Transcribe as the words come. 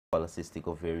polycystic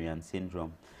ovarian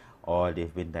syndrome, or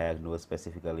they've been diagnosed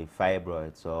specifically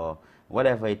fibroids, or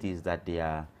whatever it is that they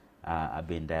are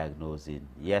being diagnosed in.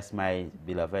 Yes, my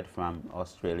beloved from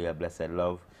Australia, blessed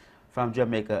love. From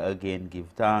Jamaica again, give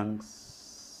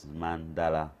thanks.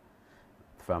 Mandala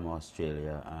from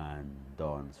Australia and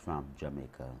Dawns from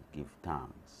Jamaica, give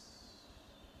thanks.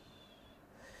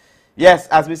 Yes,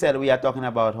 as we said, we are talking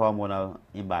about hormonal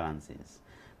imbalances.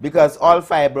 Because all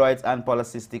fibroids and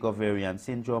polycystic ovarian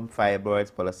syndrome,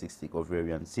 fibroids, polycystic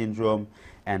ovarian syndrome,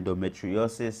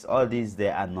 endometriosis, all these, they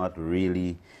are not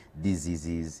really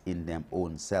diseases in their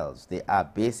own selves. They are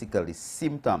basically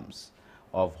symptoms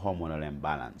of hormonal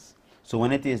imbalance. So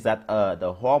when it is that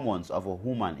the hormones of a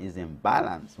woman is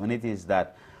imbalanced, when it is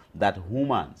that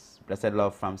humans, blessed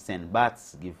love from St.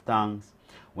 Bats, give thanks,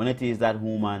 when it is that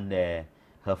woman,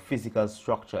 her physical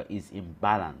structure is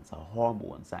imbalanced, her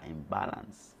hormones are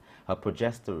imbalanced, her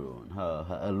progesterone,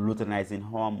 her luteinizing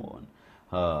hormone,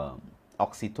 her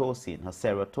oxytocin, her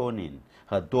serotonin,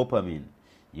 her dopamine,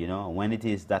 you know, when it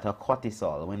is that her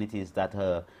cortisol, when it is that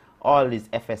her, all these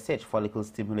FSH, follicle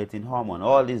stimulating hormone,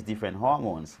 all these different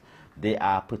hormones, they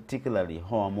are particularly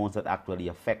hormones that actually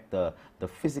affect the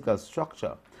physical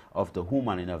structure of the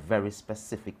woman in a very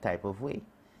specific type of way.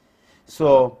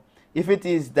 So if it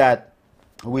is that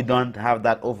we don't have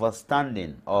that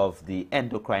understanding of the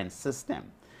endocrine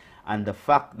system, and the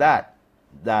fact that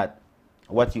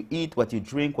what you eat, what you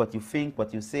drink, what you think,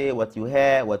 what you say, what you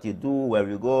hear, what you do, where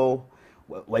you go,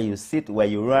 where you sit, where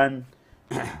you run,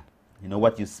 you know,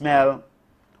 what you smell,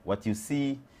 what you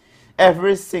see,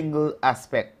 every single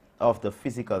aspect of the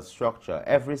physical structure,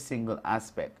 every single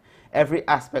aspect, every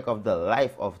aspect of the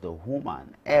life of the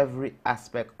woman, every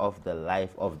aspect of the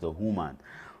life of the woman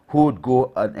would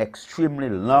go an extremely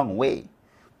long way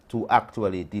to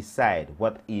actually decide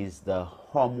what is the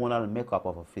hormonal makeup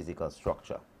of a physical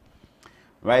structure.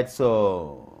 Right,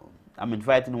 so I'm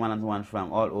inviting one-on-one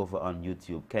from all over on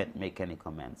YouTube. Can't make any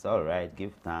comments. All right,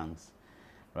 give thanks,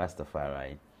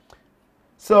 Rastafari.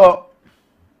 So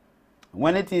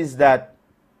when it is that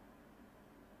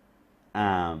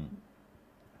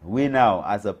we now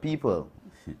as a people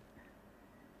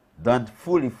don't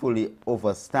fully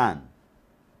understand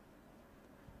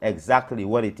exactly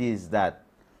what it is that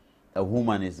a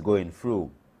woman is going through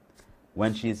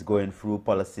when she's going through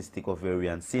polycystic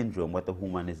ovarian syndrome, what a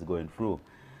woman is going through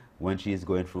when she is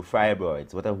going through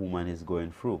fibroids, what a woman is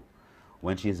going through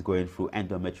when she is going through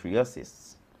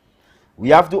endometriosis. We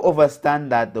have to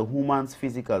understand that the woman's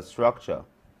physical structure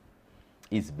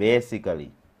is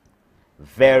basically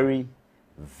very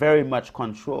much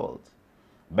controlled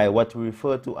by what we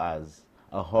refer to as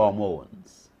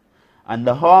hormones. And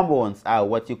the hormones are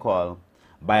what you call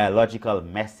biological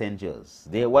messengers.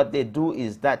 What they do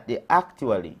is that they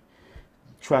actually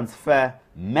transfer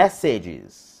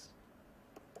messages,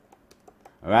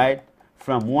 right,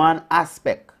 from one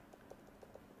aspect,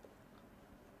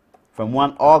 from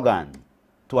one organ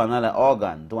to another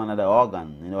organ, to another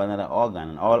organ, you know, another organ.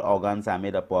 And all organs are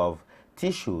made up of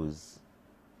tissues,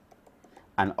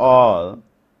 and all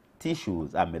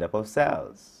tissues are made up of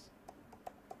cells.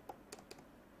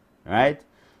 Right?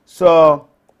 So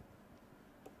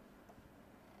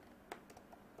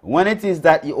when it is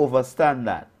that you understand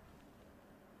that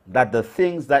the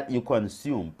things that you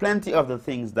consume, plenty of the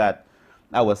things that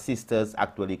our sisters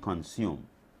actually consume,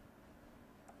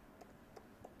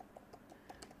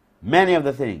 many of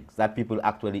the things that people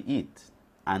actually eat,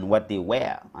 and what they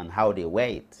wear and how they wear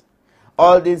it,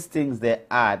 all these things, they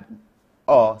add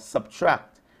or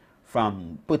subtract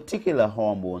from particular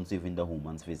hormones within the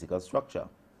woman's physical structure.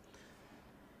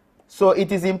 So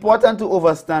it is important to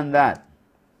understand that.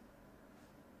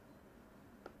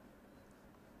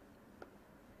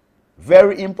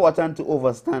 Very important to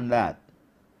understand that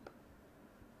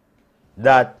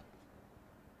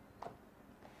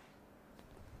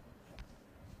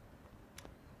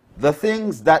the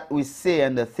things that we say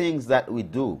and the things that we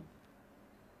do,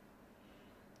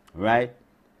 right,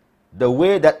 the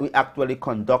way that we actually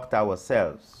conduct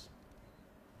ourselves,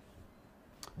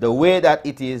 the way that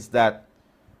it is that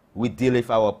we deal with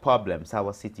our problems,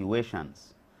 our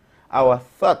situations, our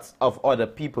thoughts of other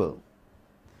people,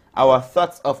 our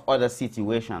thoughts of other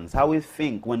situations, how we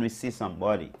think when we see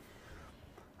somebody,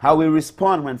 how we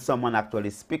respond when someone actually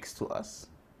speaks to us,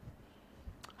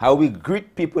 how we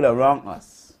greet people around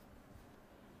us,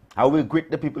 how we greet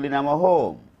the people in our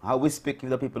home, how we speak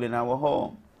with the people in our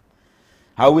home,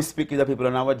 how we speak with the people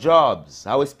in our jobs,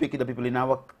 how we speak with the people in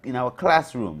our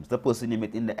classrooms, the person you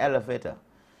meet in the elevator.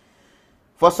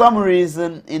 For some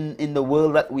reason, in the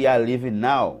world that we are living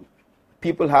now,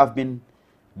 people have been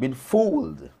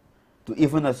fooled to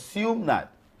even assume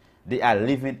that They are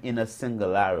living in a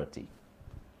singularity.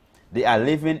 They are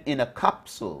living in a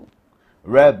capsule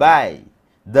whereby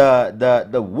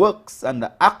the works and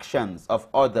the actions of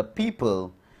other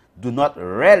people do not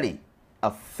really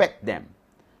affect them.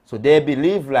 So they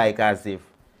believe like as if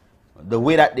the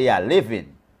way that they are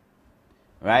living,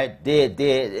 right?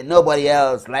 Nobody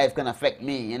else life can affect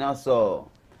me, you know. So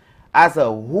as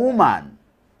a woman,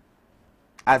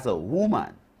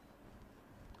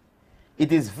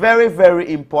 it is very,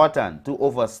 very important to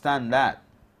understand that.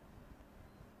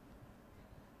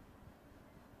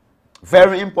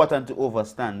 Very important to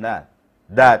understand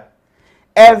that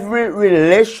every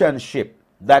relationship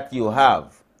that you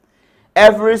have,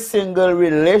 every single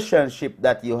relationship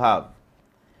that you have,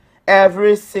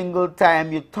 every single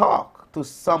time you talk to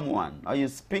someone or you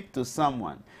speak to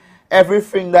someone,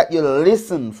 everything that you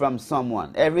listen from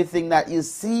someone, everything that you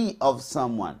see of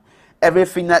someone,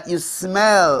 everything that you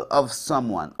smell of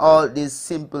someone, all these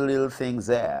simple little things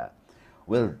there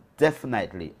will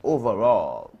definitely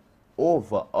overall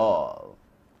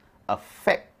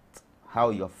affect how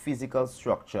your physical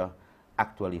structure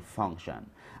actually functions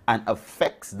and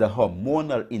affects the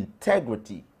hormonal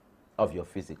integrity of your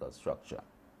physical structure.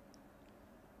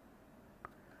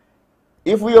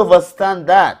 If we understand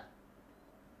that,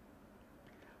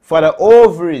 for the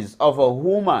ovaries of a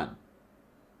woman,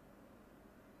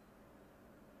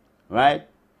 right,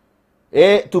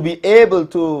 to be able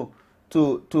to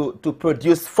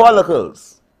produce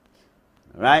follicles,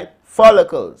 right?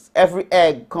 Follicles. Every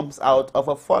egg comes out of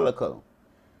a follicle.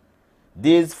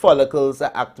 These follicles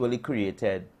are actually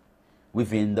created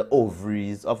within the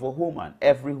ovaries of a woman.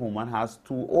 Every woman has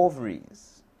 2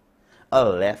 ovaries, a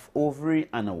left ovary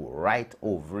and a right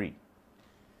ovary.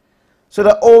 So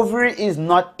the ovary is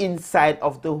not inside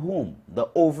of the womb. The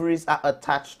ovaries are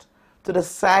attached to the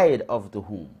side of the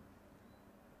womb,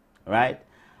 right?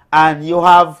 And you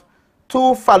have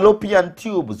 2 fallopian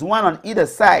tubes, one on either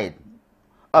side,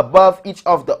 above each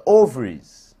of the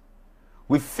ovaries,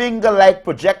 with finger-like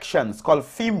projections called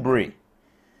fimbriae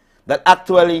that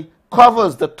actually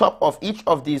covers the top of each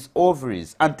of these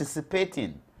ovaries,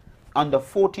 anticipating on the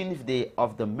 14th day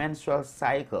of the menstrual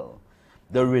cycle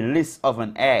the release of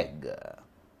an egg.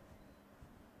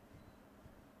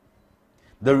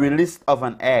 The release of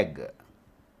an egg.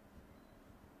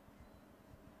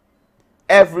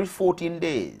 Every 14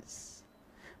 days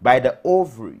by the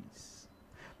ovaries.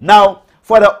 Now,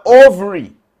 for the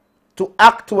ovary to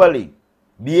actually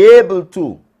be able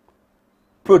to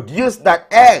produce that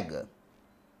egg,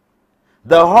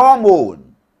 the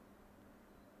hormone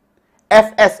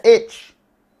FSH,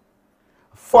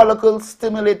 follicle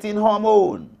stimulating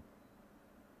hormone,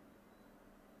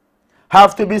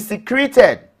 have to be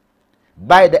secreted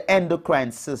by the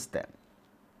endocrine system,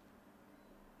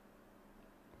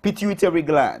 pituitary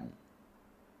gland,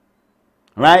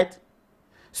 right?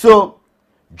 So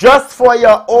just for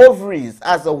your ovaries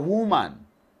as a woman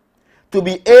to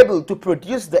be able to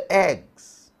produce the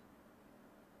eggs,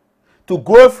 to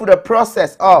go through the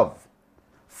process of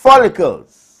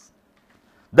follicles,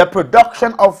 the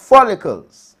production of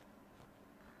follicles,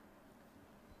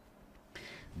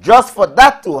 just for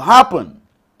that to happen,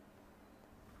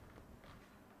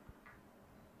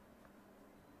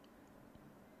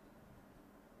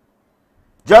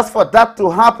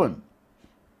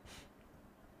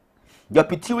 your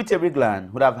pituitary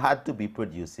gland would have had to be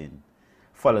producing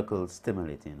follicle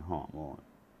stimulating hormone.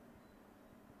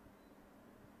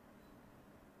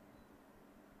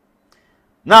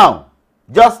 Now,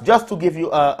 just to give you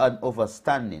an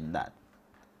understanding that,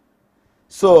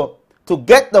 so to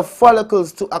get the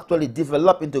follicles to actually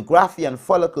develop into Graafian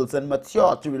follicles and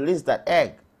mature to release that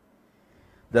egg,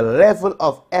 the level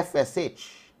of FSH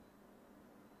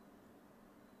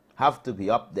have to be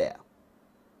up there.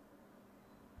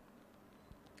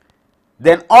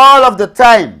 Then all of the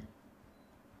time,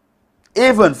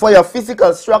 even for your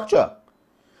physical structure,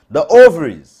 the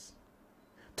ovaries,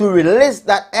 to release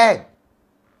that egg,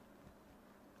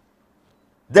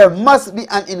 there must be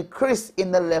an increase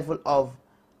in the level of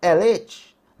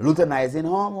LH, luteinizing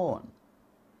hormone.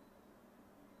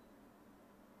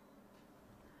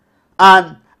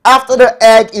 And after the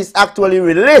egg is actually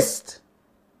released,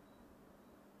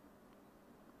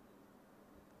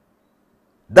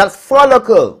 that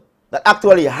follicle that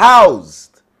actually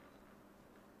housed,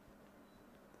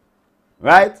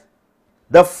 right?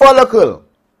 The follicle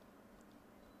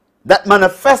that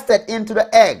manifested into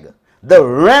the egg, the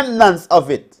remnants of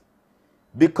it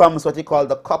becomes what you call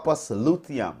the corpus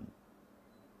luteum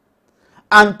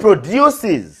and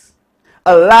produces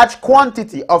a large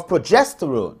quantity of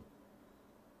progesterone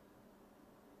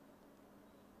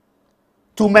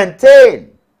to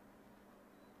maintain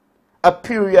a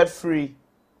period-free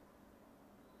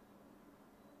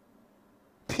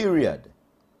period,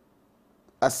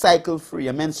 a cycle-free,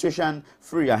 a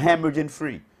menstruation-free, a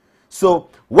hemorrhaging-free. So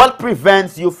what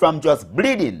prevents you from just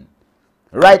bleeding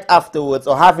right afterwards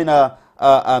or having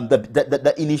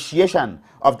the initiation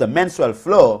of the menstrual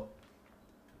flow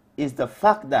is the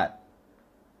fact that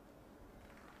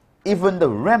even the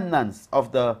remnants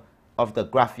of the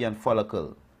Graafian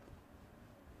follicle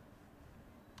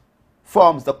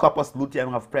forms the corpus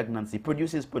luteum of pregnancy,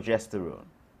 produces progesterone,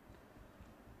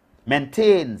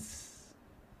 maintains,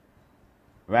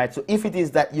 right? So if it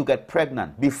is that you get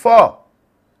pregnant before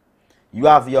you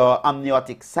have your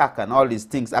amniotic sac and all these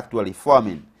things actually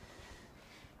forming,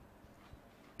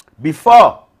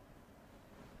 before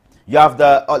you have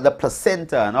the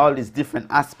placenta and all these different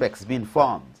aspects being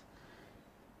formed,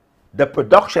 the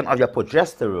production of your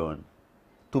progesterone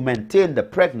to maintain the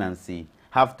pregnancy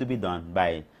have to be done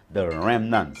by the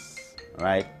remnants,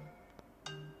 right?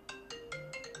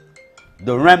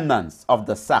 The remnants of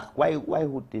the sac. Why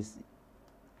would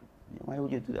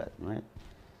you do that, right?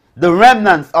 The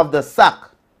remnants of the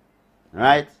sac,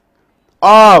 right?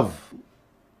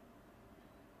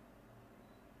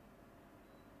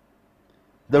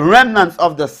 The remnants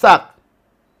of the sac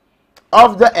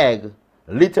of the egg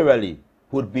literally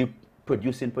would be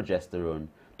producing progesterone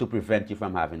to prevent you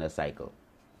from having a cycle.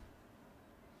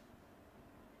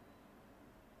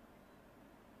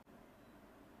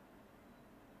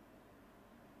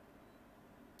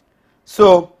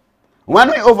 So when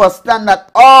we understand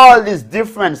that all these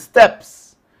different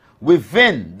steps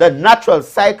within the natural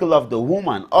cycle of the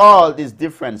woman, all these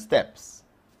different steps,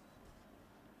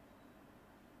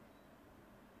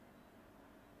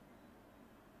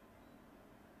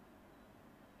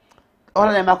 all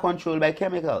of them are controlled by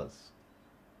chemicals.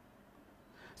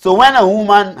 So when a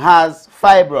woman has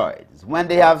fibroids, when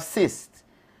they have cysts,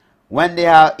 when they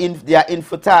are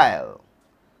infertile,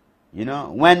 you know,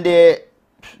 when they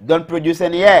don't produce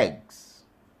any eggs,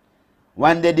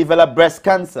 when they develop breast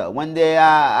cancer, when they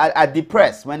are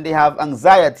depressed, when they have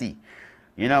anxiety,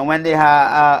 you know, when they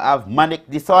have manic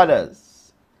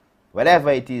disorders,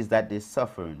 whatever it is that they're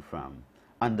suffering from,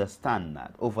 understand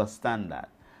that, understand that.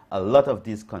 A lot of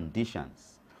these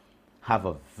conditions have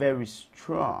a very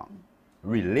strong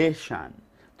relation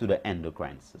to the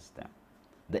endocrine system,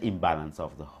 the imbalance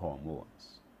of the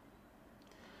hormones.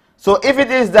 So if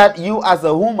it is that you as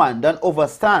a woman don't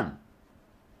understand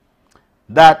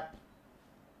that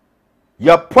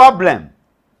your problem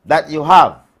that you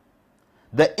have,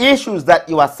 the issues that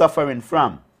you are suffering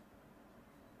from,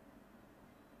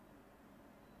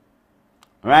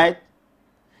 right,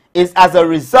 is as a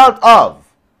result of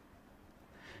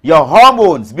your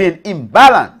hormones being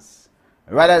imbalanced,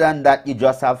 rather than that you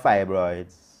just have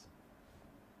fibroids.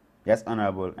 Yes,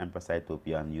 Honourable Empress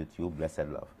Ethiopia on YouTube, blessed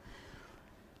love.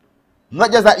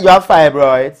 Not just that you have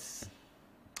fibroids,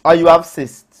 or you have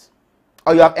cysts,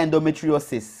 or you have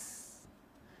endometriosis,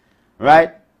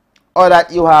 right? Or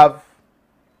that you have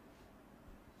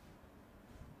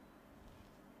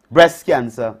breast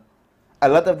cancer. A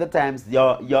lot of the times,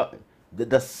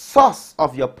 the source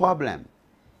of your problem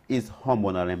is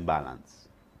hormonal imbalance.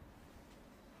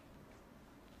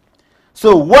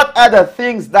 So what are the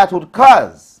things that would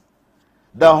cause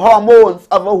the hormones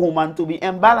of a woman to be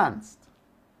imbalanced?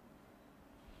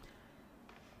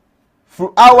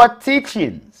 Through our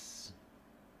teachings,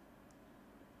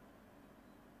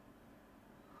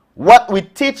 what we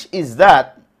teach is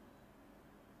that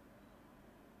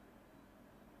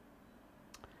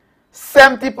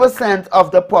 70%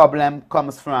 of the problem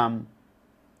comes from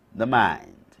the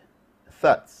mind,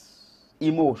 thoughts,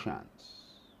 emotions.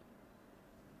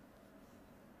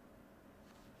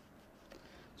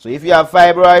 So if you have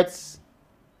fibroids,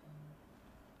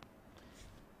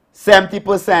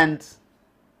 70%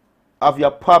 of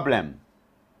your problem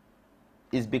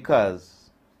is because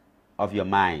of your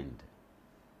mind.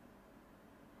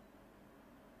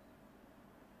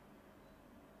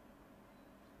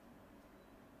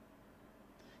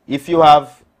 If you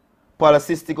have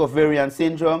polycystic ovarian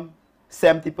syndrome,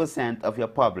 70% of your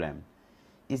problem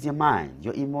is your mind,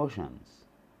 your emotions.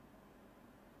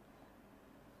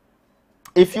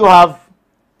 If you have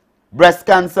breast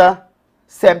cancer,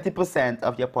 70%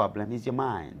 of your problem is your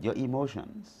mind, your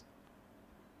emotions.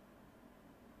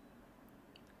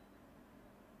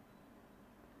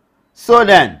 So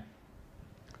then,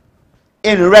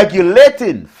 in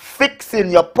regulating,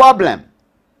 fixing your problem,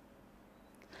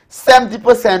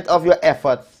 70% of your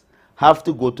efforts have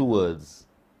to go towards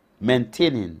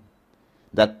maintaining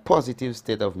that positive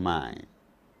state of mind,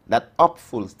 that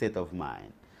hopeful state of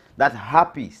mind, that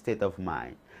happy state of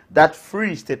mind, that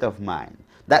free state of mind,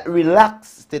 that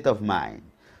relaxed state of mind,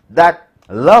 that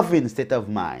loving state of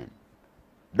mind,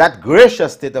 that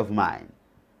gracious state of mind.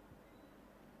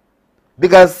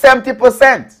 Because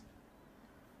 70%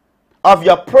 of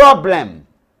your problem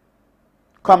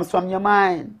comes from your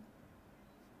mind.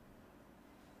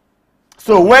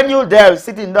 So when you're there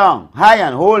sitting down, high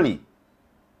and holy,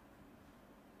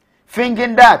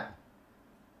 thinking that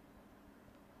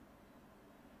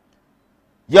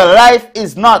your life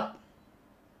is not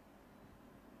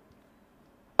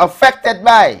affected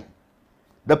by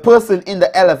the person in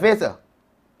the elevator,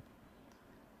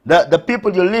 the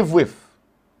people you live with,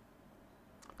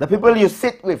 the people you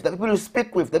sit with, the people you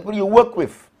speak with, the people you work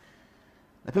with,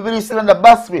 the people you sit on the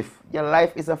bus with. Your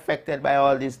life is affected by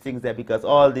all these things there, because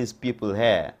all these people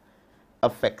here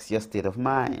affects your state of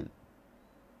mind.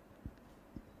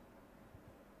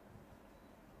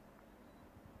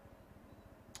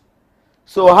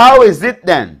 So how is it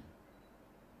then?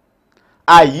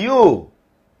 Are you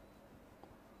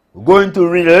going to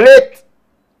relate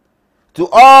to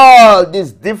all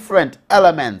these different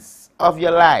elements of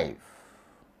your life,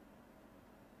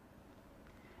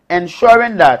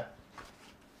 ensuring that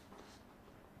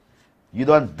you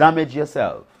don't damage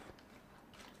yourself,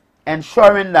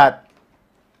 ensuring that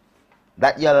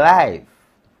your life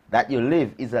that you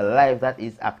live is a life that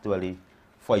is actually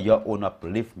for your own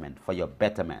upliftment, for your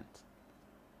betterment?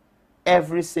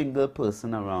 Every single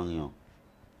person around you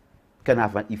can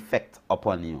have an effect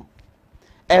upon you.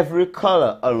 Every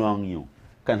color around you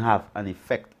can have an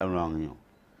effect around you.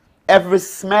 Every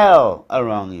smell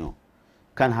around you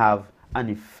can have an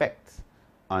effect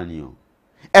on you.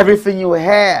 Everything you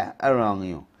hear around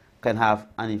you can have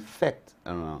an effect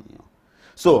around you.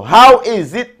 So how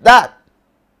is it that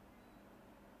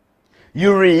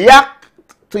you react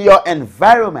to your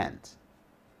environment,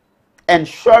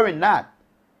 ensuring that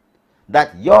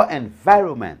your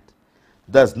environment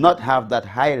does not have that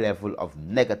high level of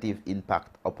negative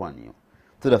impact upon you,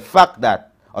 to the fact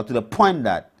that, or to the point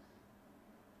that,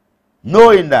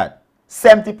 knowing that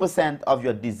 70% of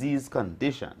your disease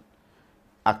condition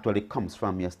actually comes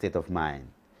from your state of mind,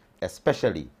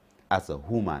 especially as a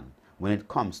woman, when it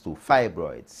comes to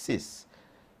fibroids, cysts,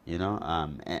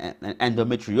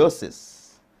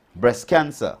 endometriosis, breast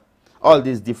cancer. All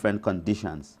these different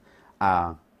conditions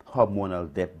are hormonal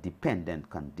dependent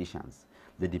conditions.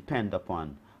 They depend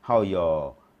upon how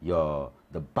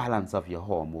the balance of your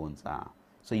hormones are.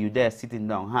 So you're there sitting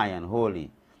down high and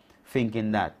holy,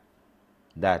 thinking that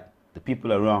the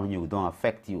people around you don't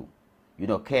affect you. You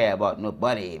don't care about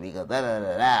nobody because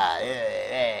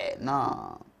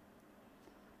no.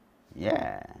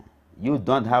 Yeah. You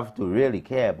don't have to really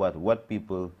care about what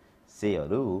people say or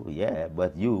do, yeah,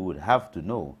 but you would have to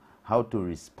know how to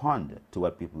respond to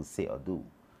what people say or do.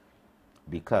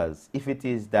 Because if it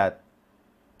is that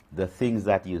the things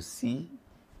that you see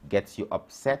gets you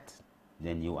upset,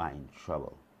 then you are in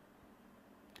trouble.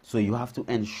 So you have to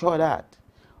ensure that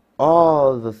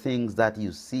all the things that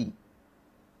you see,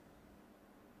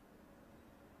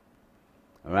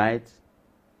 right,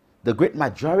 the great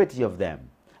majority of them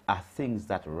are things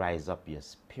that rise up your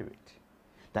spirit,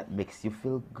 that makes you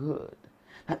feel good,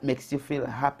 that makes you feel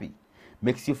happy,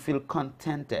 makes you feel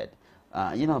contented,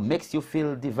 makes you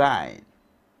feel divine.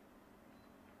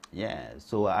 Yeah,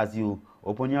 so as you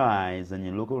open your eyes and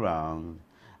you look around,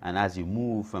 and as you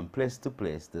move from place to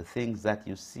place, the things that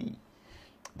you see,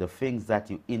 the things that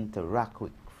you interact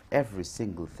with, every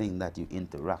single thing that you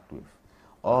interact with,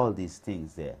 all these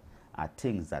things there are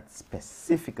things that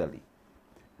specifically,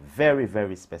 very,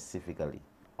 very specifically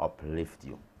uplift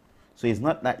you. So it's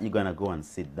not that you're going to go and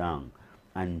sit down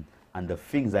and the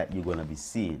things that you're going to be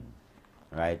seeing,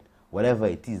 right, whatever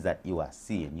it is that you are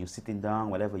seeing, you're sitting down,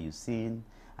 whatever you're seeing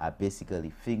are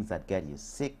basically things that get you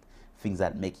sick, things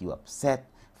that make you upset,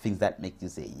 things that make you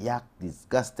say, yuck,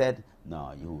 disgusted.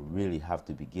 No, you really have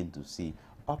to begin to see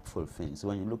upful things. So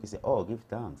when you look, you say, oh, give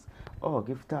thanks. Oh,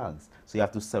 give thanks. So you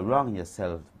have to surround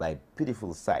yourself by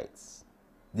beautiful sights,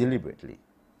 deliberately.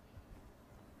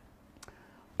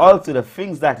 Also, the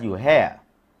things that you hear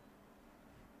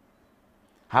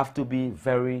have to be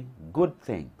very good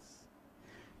things.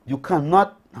 You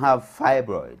cannot have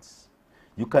fibroids.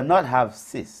 You cannot have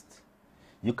cysts.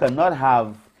 You cannot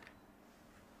have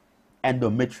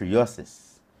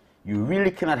endometriosis. You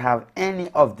really cannot have any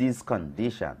of these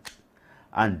conditions.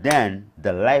 And then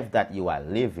the life that you are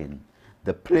living,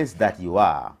 the place that you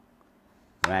are,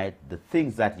 right, the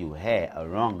things that you hear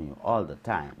around you all the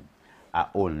time are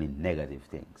only negative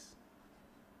things.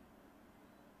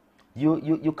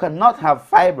 You cannot have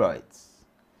fibroids.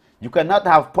 You cannot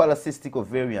have polycystic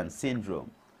ovarian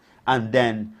syndrome. And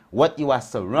then what you are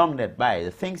surrounded by,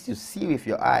 the things you see with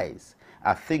your eyes,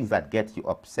 are things that get you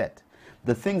upset.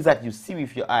 The things that you see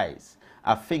with your eyes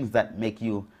are things that make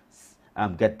you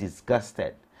get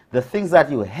disgusted. The things that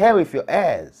you hear with your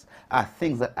ears are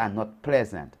things that are not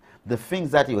pleasant. The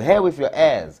things that you hear with your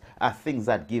ears are things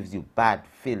that gives you bad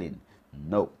feeling.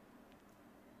 No.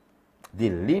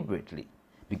 Deliberately,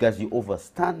 because you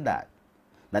overstand that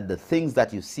the things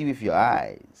that you see with your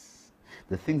eyes,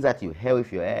 the things that you hear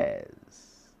with your ears,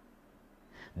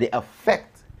 they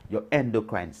affect your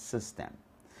endocrine system.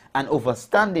 And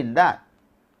overstanding that,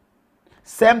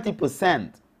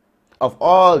 70% of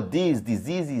all these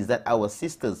diseases that our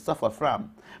sisters suffer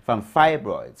from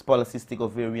fibroids, polycystic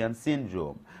ovarian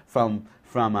syndrome, from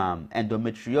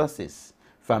endometriosis,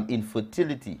 from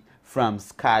infertility, from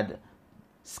scarred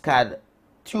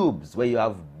tubes where you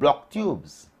have blocked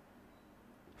tubes,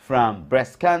 from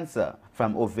breast cancer,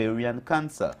 from ovarian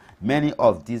cancer, many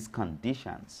of these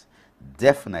conditions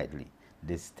definitely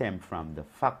they stem from the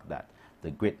fact that the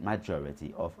great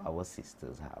majority of our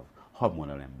sisters have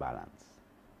hormonal imbalance.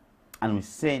 And we're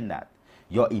saying that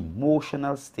your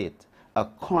emotional state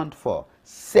accounts for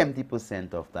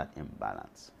 70% of that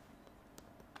imbalance.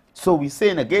 So we're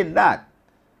saying again that,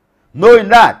 knowing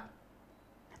that,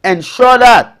 ensure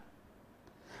that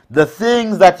the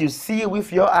things that you see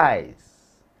with your eyes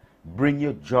bring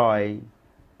you joy,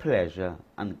 pleasure,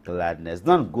 and gladness.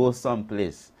 Don't go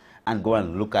someplace and go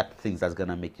and look at things that's going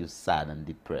to make you sad and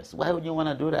depressed. Why would you want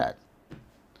to do that?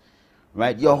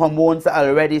 Right? Your hormones are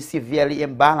already severely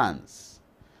imbalanced.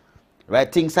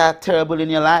 Right? Things are terrible in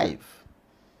your life.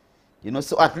 You know,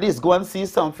 so at least go and see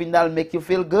something that'll make you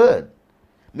feel good.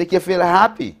 Make you feel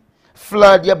happy.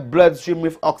 Flood your bloodstream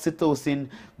with oxytocin,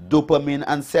 dopamine,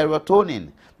 and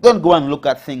serotonin. Don't go and look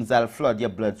at things that'll flood your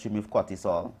bloodstream with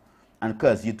cortisol and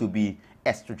cause you to be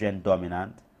estrogen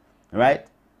dominant. Right?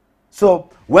 So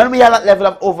when we have that level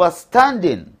of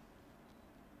understanding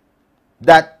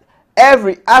that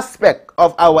every aspect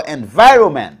of our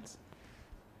environment,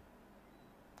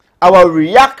 our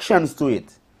reactions to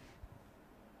it,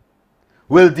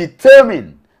 will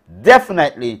determine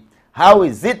definitely how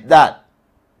is it that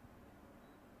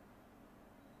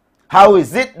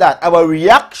our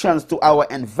reactions to our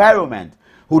environment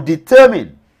will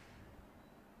determine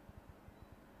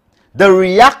the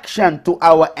reaction to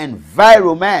our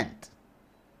environment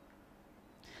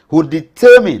will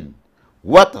determine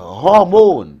what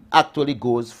hormone actually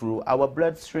goes through our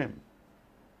bloodstream.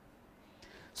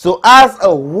 So as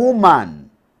a woman,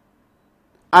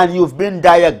 and you've been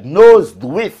diagnosed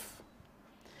with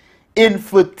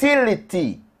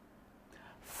infertility,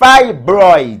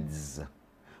 fibroids,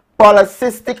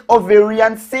 polycystic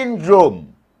ovarian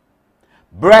syndrome,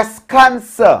 breast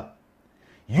cancer,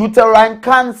 uterine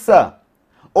cancer,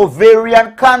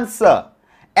 ovarian cancer,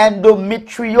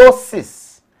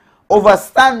 endometriosis,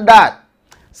 understand that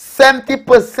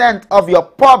 70% of your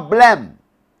problem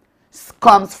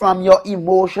comes from your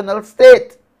emotional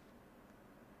state.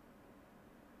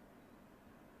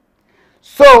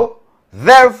 So,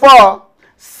 therefore,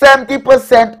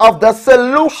 70% of the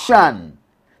solution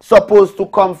supposed to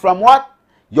come from what?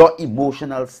 Your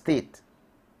emotional state.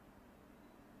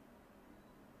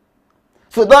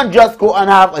 So don't just go and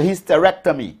have a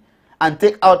hysterectomy and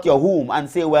take out your womb and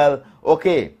say, well,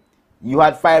 okay, you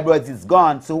had fibroids, it's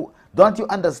gone. So don't you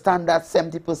understand that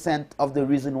 70% of the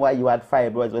reason why you had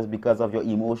fibroids was because of your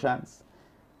emotions?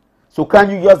 So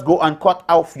can you just go and cut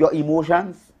off your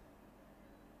emotions?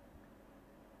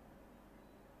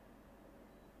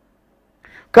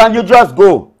 Can you just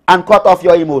go and cut off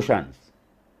your emotions?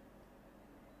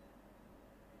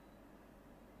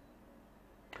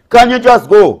 Can you just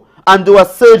go and do a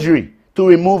surgery to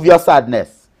remove your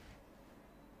sadness?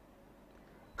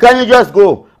 Can you just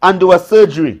go and do a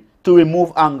surgery to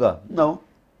remove anger? No.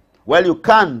 Well, you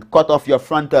can cut off your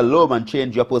frontal lobe and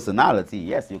change your personality.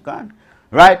 Yes, you can.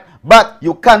 Right? But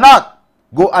you cannot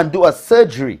go and do a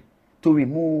surgery to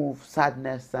remove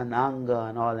sadness and anger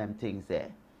and all them things there.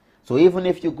 So even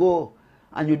if you go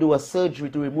and you do a surgery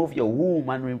to remove your womb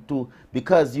and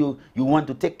because you want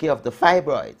to take care of the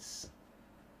fibroids,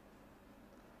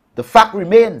 the fact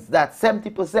remains that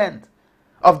 70%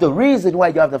 of the reason why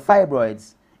you have the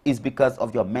fibroids is because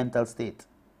of your mental state.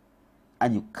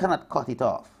 And you cannot cut it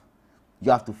off.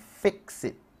 You have to fix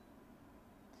it.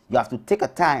 You have to take a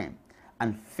time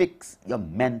and fix your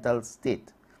mental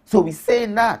state. So we're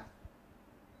saying that.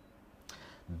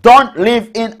 Don't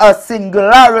live in a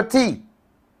singularity.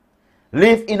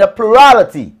 Live in a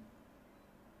plurality.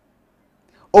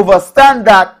 Understand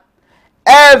that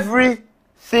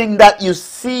everything that you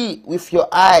see with your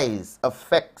eyes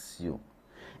affects you.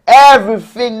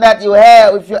 Everything that you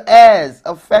hear with your ears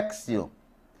affects you.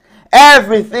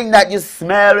 Everything that you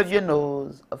smell with your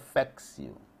nose affects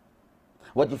you.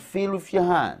 What you feel with your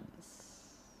hands,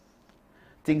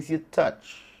 things you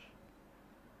touch,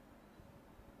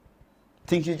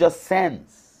 things you just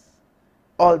sense,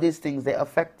 all these things, they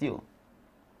affect you.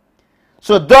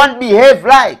 So don't behave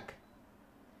like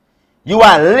you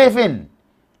are living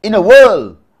in a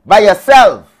world by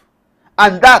yourself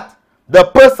and that the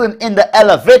person in the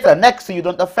elevator next to you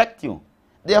don't affect you.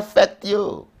 They affect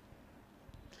you.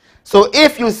 So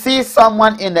if you see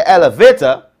someone in the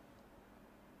elevator,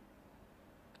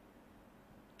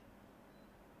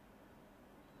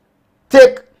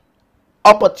 take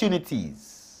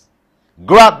opportunities.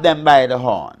 Grab them by the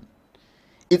horn.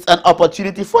 It's an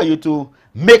opportunity for you to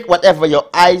make whatever your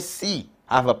eyes see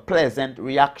have a pleasant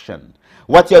reaction.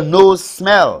 What your nose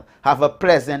smell have a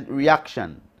pleasant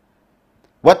reaction.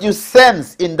 What you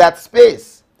sense in that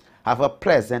space have a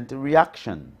pleasant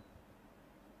reaction.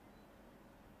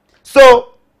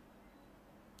 So,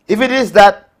 if it is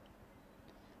that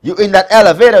you're in that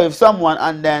elevator with someone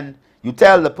and then you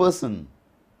tell the person,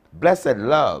 blessed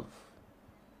love,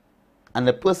 and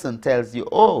the person tells you,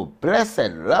 oh,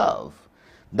 blessed love,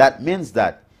 that means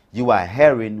that you are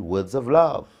hearing words of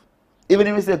love. Even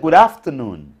if you say good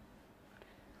afternoon,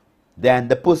 then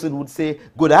the person would say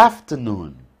good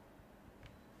afternoon.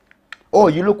 Oh,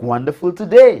 you look wonderful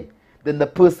today. Then the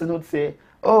person would say,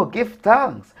 oh, give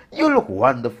thanks. You look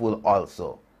wonderful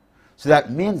also. So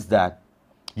that means that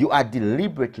you are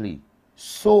deliberately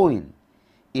sowing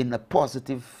in a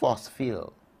positive force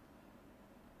field.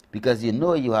 Because you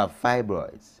know you have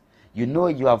fibroids. You know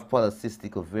you have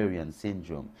polycystic ovarian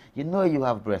syndrome. You know you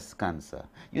have breast cancer.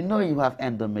 You know you have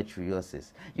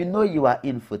endometriosis. You know you are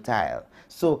infertile.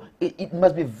 So it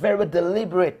must be very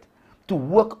deliberate to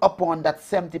work upon that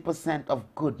 70% of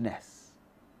goodness.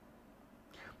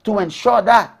 To ensure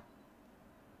that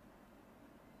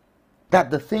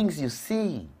the things you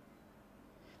see,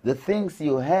 the things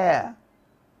you hear,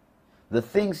 the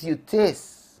things you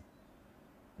taste,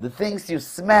 the things you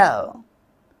smell,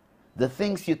 the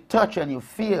things you touch and you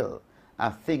feel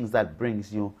are things that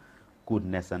brings you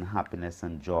goodness and happiness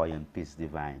and joy and peace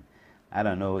divine. I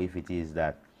don't know if it is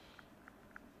that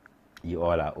you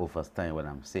all are overstaying what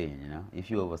I'm saying, you know.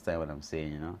 If you overstay what I'm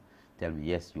saying, you know, tell me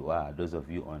yes you are. Those of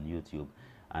you on YouTube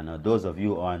and those of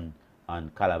you on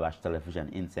Calabash Television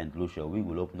in St. Lucia, we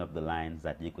will open up the lines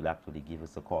that you could actually give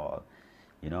us a call,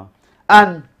 you know.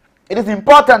 And it is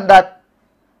important that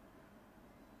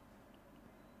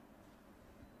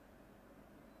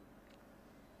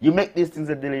you make these things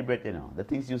a deliberate, you know. The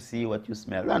things you see, what you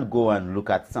smell. Don't go and look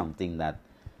at something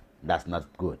that's not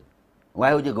good.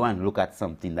 Why would you go and look at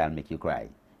something that'll make you cry?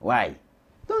 Why?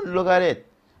 Don't look at it.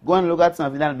 Go and look at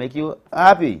something that'll make you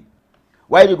happy.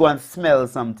 Why do you go and smell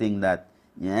something that,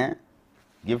 yeah?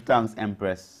 Give thanks,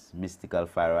 Empress, Mystical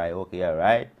Fire Eye. Okay, all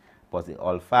right. Positive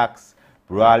all facts.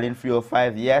 Brawling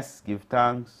 305, yes. Give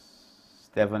thanks.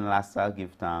 Stephen Lassa,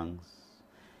 give thanks.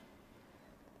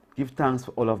 Give thanks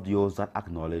for all of those that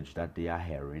acknowledge that they are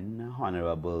hearing.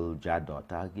 Honourable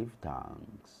Jadota, give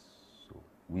thanks.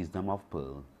 Wisdom of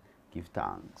Pearl, give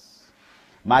thanks.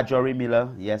 Marjorie Miller,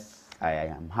 yes, I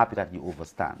am happy that you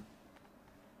understand.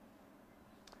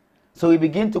 So we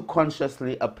begin to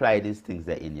consciously apply these things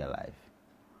that are in your life.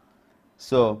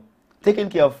 So taking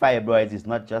care of fibroids is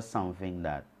not just something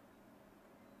that,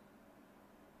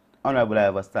 Honourable, I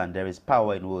understand there is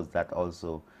power in words that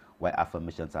also why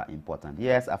affirmations are important.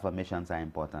 Yes, affirmations are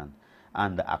important,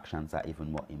 and the actions are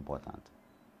even more important.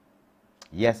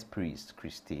 Yes, Priest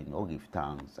Christine, oh, give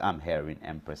thanks. I'm hearing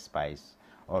Empress Spice.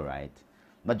 All right.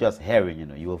 Not just hearing, you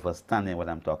know, you understanding what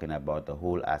I'm talking about, the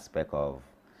whole aspect of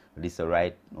Lisa,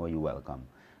 right? Oh, you're welcome.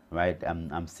 Right?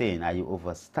 I'm saying, are you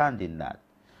understanding that?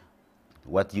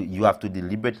 What you have to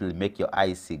deliberately make your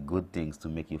eyes see good things to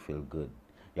make you feel good.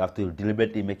 You have to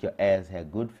deliberately make your ears hear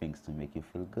good things to make you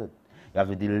feel good. You have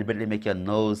to deliberately make your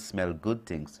nose smell good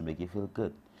things to make you feel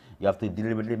good. You have to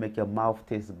deliberately make your mouth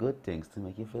taste good things to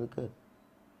make you feel good.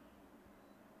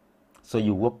 So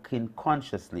you're working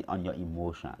consciously on your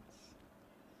emotions.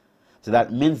 So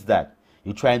that means that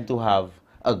you're trying to have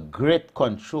a great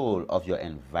control of your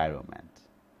environment.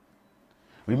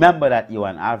 Remember that you're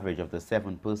an average of the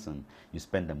 7 person you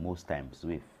spend the most times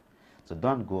with. So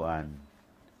don't go on.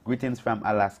 Greetings from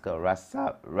Alaska,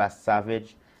 Ras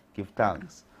Savage, give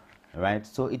thanks. All right?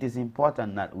 So it is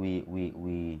important that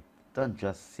we don't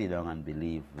just sit down and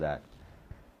believe that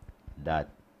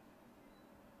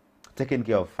taking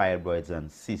care of fibroids and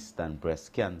cysts and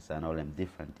breast cancer and all them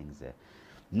different things there.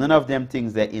 None of them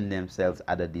things there in themselves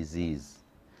are the disease.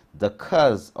 The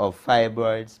cause of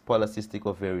fibroids, polycystic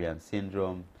ovarian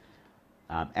syndrome,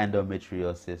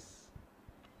 endometriosis,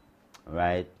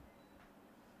 right,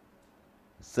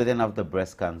 certain of the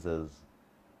breast cancers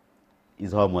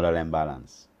is hormonal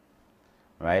imbalance,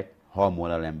 right?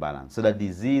 Hormonal imbalance. So the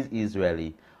disease is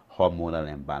really hormonal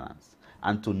imbalance.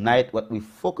 And tonight what we're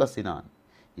focusing on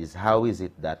is how is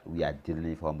it that we are dealing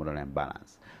with hormonal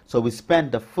imbalance. So we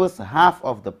spent the first half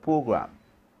of the program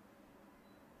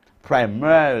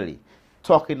primarily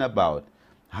talking about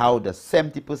how the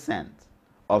 70%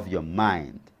 of your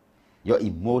mind, your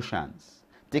emotions,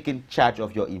 taking charge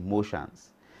of your emotions,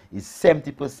 is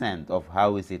 70% of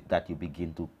how is it that you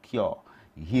begin to cure,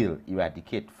 heal,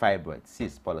 eradicate fibroids,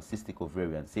 cysts, polycystic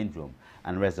ovarian syndrome,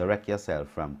 and resurrect yourself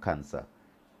from cancer.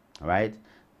 Right?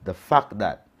 The fact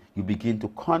that you begin to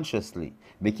consciously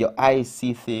make your eyes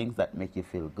see things that make you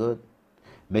feel good,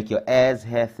 make your ears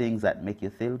hear things that make you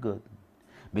feel good,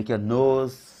 make your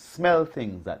nose smell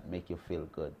things that make you feel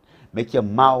good, make your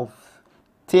mouth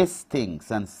taste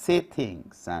things and say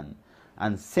things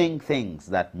and sing things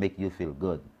that make you feel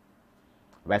good.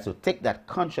 Right? So take that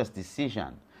conscious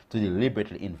decision to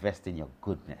deliberately invest in your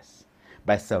goodness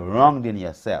by surrounding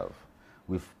yourself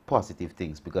with positive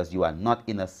things, because you are not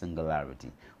in a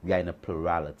singularity. We are in a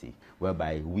plurality,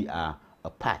 whereby we are a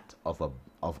part of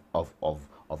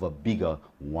a bigger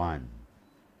one.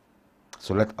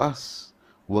 So let us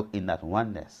work in that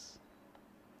oneness.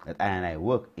 Let I and I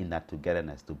work in that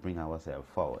togetherness to bring ourselves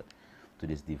forward to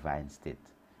this divine state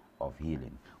of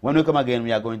healing. When we come again,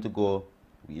 we are going to go,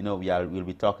 you know, we'll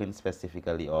be talking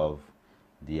specifically of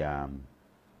the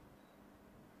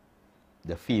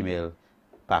female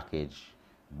package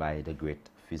by the Great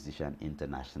Physician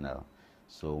International.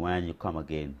 So when you come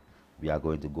again, we are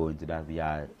going to go into that. We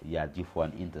are due for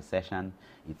an intercession.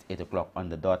 It's 8 o'clock on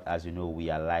the dot. As you know, we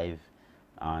are live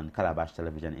on Calabash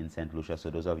Television in St. Lucia. So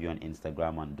those of you on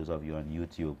Instagram and those of you on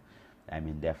YouTube, I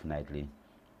mean, definitely,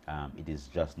 it is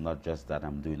just not just that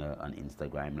I'm doing an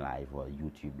Instagram live or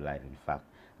YouTube live. In fact,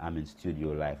 I'm in studio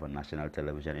live on national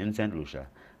television in St. Lucia,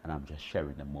 and I'm just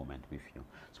sharing the moment with you.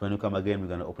 So when you come again, we're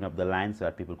going to open up the line so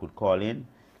that people could call in,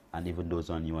 and even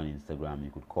those on you on Instagram, you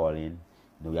could call in.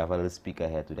 You know, we have a little speaker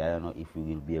here today. I don't know if we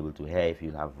will be able to hear, if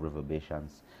you'll have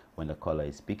reverberations when the caller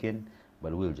is speaking,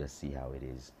 but we'll just see how it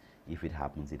is. If it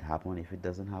happens, it happens. If it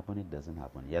doesn't happen, it doesn't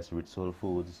happen. Yes, Rich Soul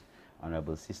Foods,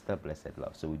 Honourable Sister, blessed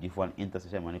love. So we do for an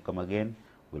intercession. When you come again,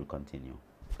 we'll continue.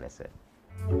 Blessed.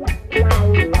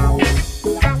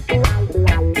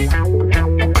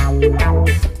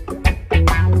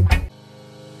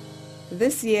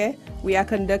 This year, we are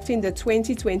conducting the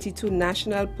 2022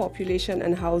 National Population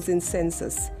and Housing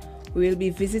Census. We will be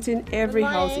visiting every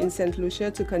house in St.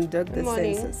 Lucia to conduct the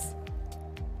census.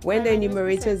 When the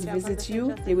enumerators visit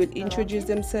you, they will introduce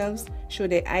themselves, show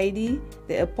their ID,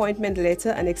 their appointment letter,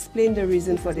 and explain the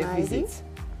reason for their visit.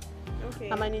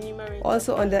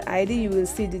 Also on the ID, you will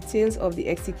see details of the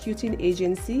executing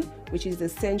agency, which is the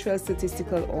Central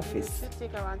Statistical Office.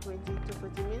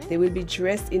 They will be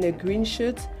dressed in a green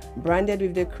shirt, branded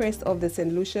with the crest of the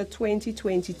St. Lucia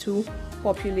 2022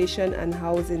 Population and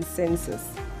Housing Census.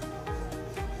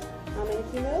 How many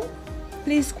females?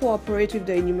 Please cooperate with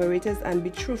the enumerators and be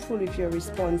truthful with your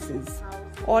responses.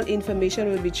 All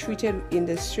information will be treated in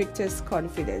the strictest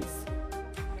confidence.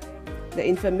 The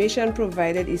information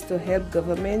provided is to help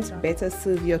government better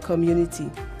serve your community.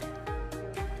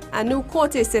 Anu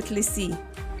Kote Setlisi.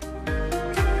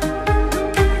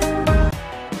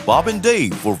 Bob and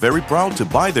Dave were very proud to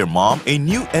buy their mom a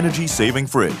new energy-saving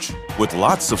fridge with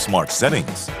lots of smart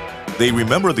settings. They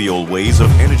remember the old ways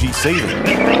of energy saving.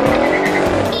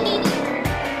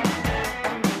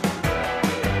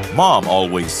 Mom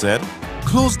always said,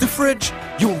 "Close the fridge,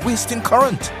 you're wasting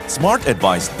current." Smart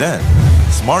advice then,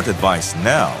 smart advice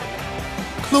now.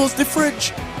 Close the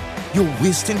fridge, you're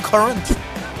wasting current.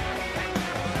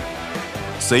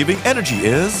 Saving energy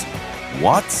is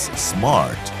what's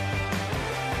smart.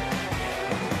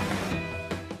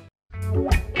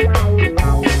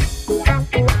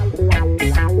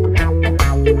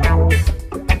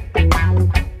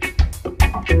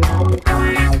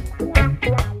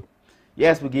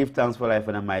 Yes, we give thanks for life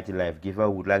and a mighty life giver.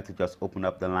 We would like to just open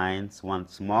up the lines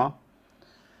once more.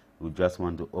 We just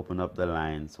want to open up the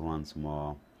lines once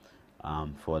more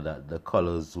for the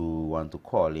callers who want to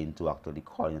call in to actually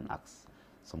call and ask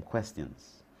some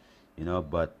questions. You know,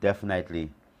 but definitely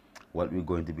what we're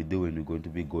going to be doing, we're going to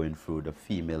be going through the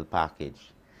female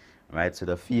package. Right? So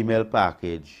the female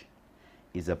package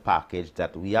is a package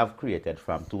that we have created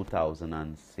from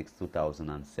 2006,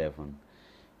 2007.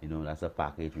 You know, that's a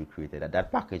package we created.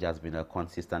 That package has been a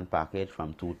consistent package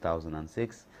from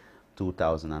 2006,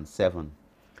 2007.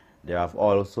 There have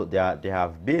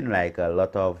been like a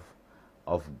lot of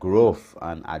growth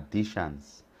and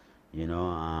additions you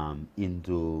know,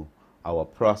 into our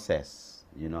process,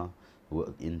 you know,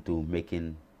 into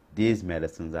making these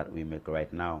medicines that we make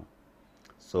right now.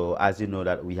 So as you know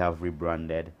that we have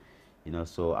rebranded, you know,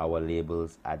 so our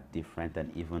labels are different,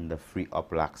 and even the free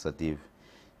up laxative,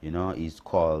 you know, is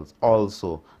called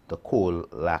also the Coal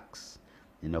Lax,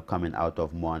 you know, coming out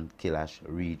of Mount Kailash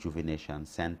Rejuvenation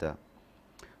Center.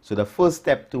 So the first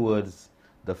step towards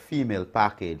the female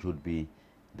package would be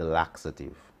the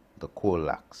laxative, the Coal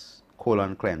Lax,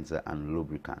 colon cleanser and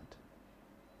lubricant.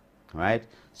 Right?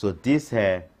 So this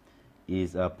here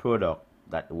is a product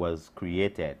that was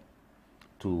created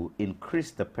to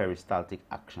increase the peristaltic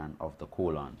action of the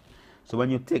colon. So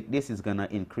when you take this, it's going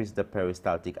to increase the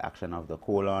peristaltic action of the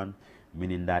colon,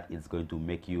 meaning that it's going to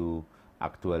make you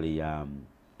actually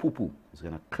poo-poo. It's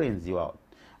going to cleanse you out.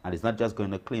 And it's not just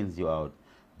going to cleanse you out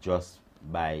just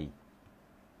by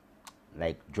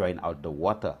like drawing out the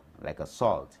water like a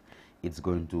salt. It's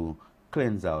going to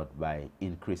cleanse out by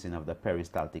increasing of the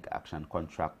peristaltic action,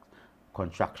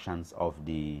 contractions of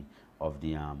the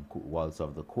walls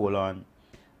of the colon,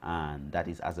 and that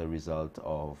is as a result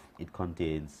of it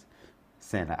contains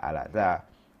senna alada.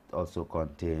 It also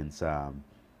contains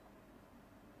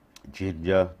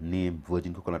ginger, neem,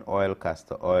 virgin coconut oil,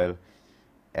 castor oil,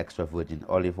 extra virgin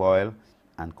olive oil,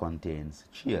 and contains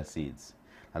chia seeds.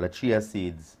 Now the chia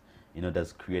seeds, you know,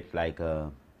 does create like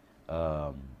a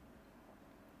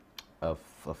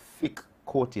thick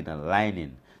coating, a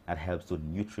lining that helps to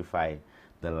nutrify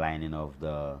the lining of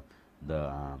the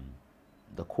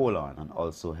colon, and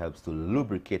also helps to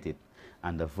lubricate it.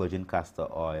 And the virgin castor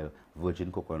oil,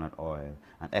 virgin coconut oil,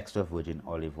 and extra virgin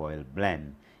olive oil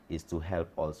blend is to help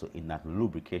also in that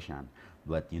lubrication.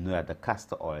 But you know that the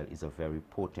castor oil is a very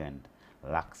potent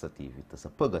laxative. It's a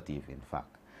purgative, in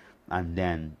fact. And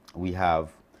then we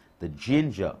have the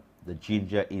ginger. The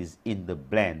ginger is in the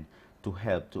blend to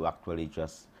help to actually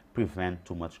just prevent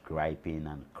too much griping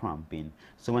and cramping.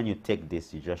 So when you take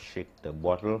this, you just shake the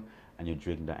bottle and you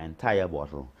drink the entire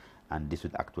bottle, and this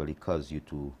would actually cause you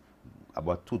to,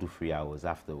 about 2 to 3 hours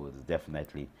afterwards,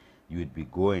 definitely you would be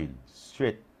going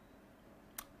straight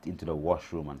into the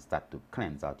washroom and start to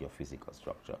cleanse out your physical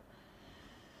structure.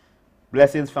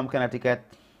 Blessings from Connecticut,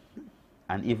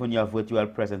 and even your virtual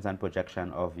presence and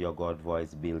projection of your God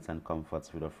voice builds and comforts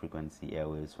through the frequency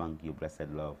airwaves. Thank you, blessed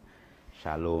love.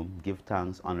 Shalom. Give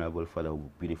thanks, Honorable, for the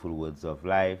beautiful words of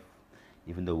life.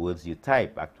 Even the words you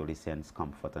type actually sends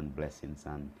comfort and blessings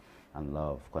and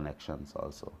love connections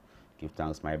also. Give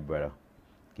thanks, my brother.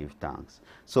 Give thanks.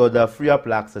 So the free up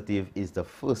laxative is the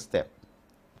first step,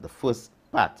 the first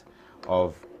part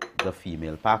of the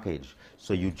female package.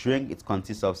 So you drink, it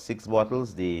consists of 6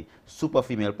 bottles. The super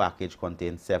female package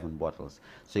contains 7 bottles.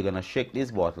 So you're going to shake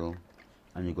this bottle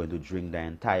and you're going to drink the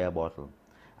entire bottle.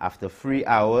 After 3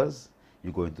 hours,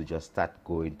 you're going to just start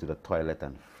going to the toilet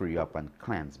and free up and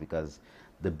cleanse, because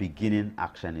the beginning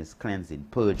action is cleansing,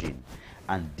 purging.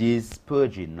 And this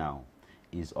purging now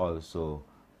is also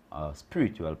a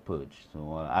spiritual purge.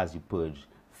 So as you purge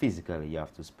physically, you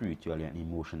have to spiritually and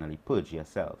emotionally purge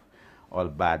yourself. All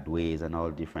bad ways and all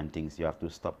different things, you have to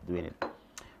stop doing it.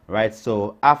 Right?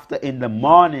 So after, in the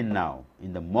morning now,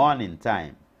 in the morning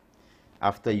time,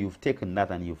 after you've taken that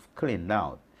and you've cleaned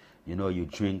out, you know, you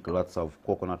drink lots of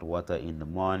coconut water in the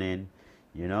morning.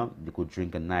 You know, you could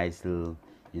drink a nice little,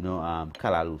 you know,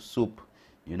 kalalu soup.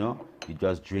 You know, you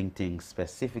just drink things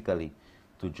specifically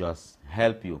to just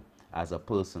help you as a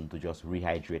person to just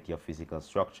rehydrate your physical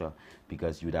structure,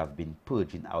 because you'd have been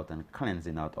purging out and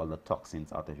cleansing out all the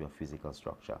toxins out of your physical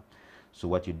structure. So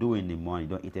what you do in the morning,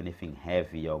 you don't eat anything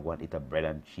heavy or want to eat a bread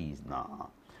and cheese. No.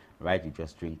 Right? You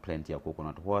just drink plenty of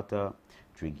coconut water,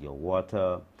 drink your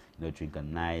water, you know, drink a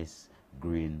nice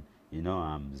green, you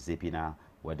know, zipina,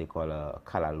 what they call a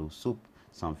kalalu soup,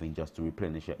 something just to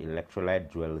replenish your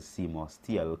electrolyte, jewel, seymour,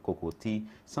 steel, cocoa tea,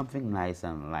 something nice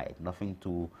and light, nothing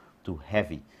too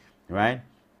heavy, right?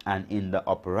 And in the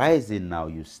uprising now,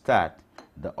 you start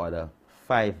the other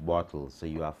 5 bottles. So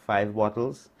you have 5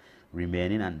 bottles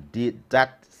remaining, and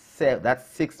that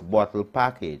 6 bottle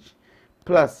package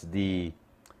plus the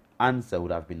answer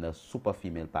would have been the super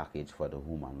female package for the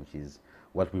woman, which is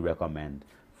what we recommend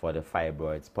for the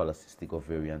fibroids, polycystic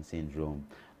ovarian syndrome,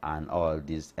 and all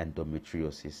this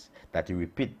endometriosis. That you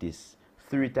repeat this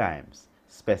 3 times,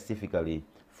 specifically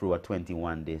through a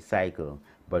 21-day cycle,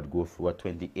 but go through a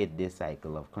 28-day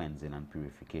cycle of cleansing and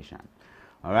purification.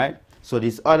 All right? So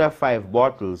these other 5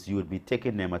 bottles, you would be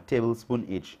taking them a tablespoon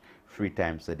each 3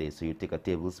 times a day. So you take a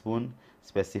tablespoon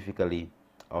specifically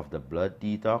of the blood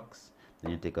detox,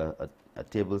 then you take a a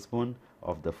tablespoon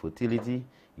of the fertility,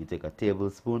 you take a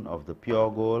tablespoon of the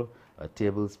pure gold, a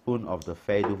tablespoon of the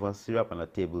Faidouvan syrup, and a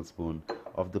tablespoon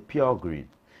of the pure green.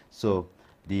 So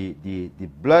the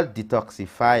blood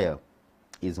detoxifier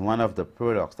is one of the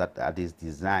products that is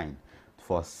designed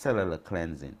for cellular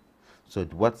cleansing. So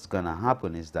what's going to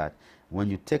happen is that when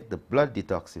you take the blood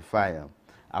detoxifier,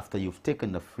 after you've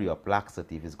taken the free up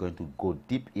laxative, it's going to go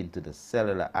deep into the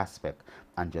cellular aspect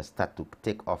and just start to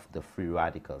take off the free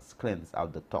radicals, cleanse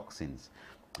out the toxins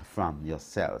from your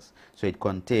cells. So it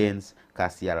contains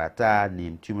cassia latta,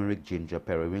 neem, turmeric, ginger,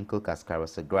 periwinkle, cascara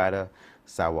sagrada,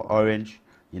 sour orange,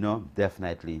 you know,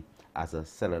 definitely as a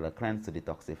cellular cleanse to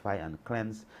detoxify and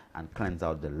cleanse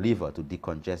out the liver, to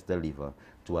decongest the liver,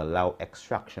 to allow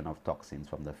extraction of toxins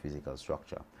from the physical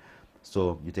structure.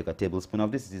 So you take a tablespoon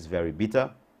of this. It is very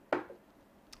bitter.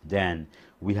 Then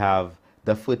we have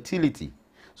the fertility.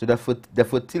 So the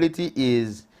fertility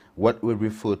is what we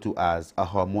refer to as a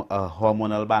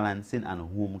hormonal balancing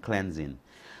and womb cleansing.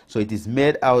 So it is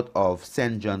made out of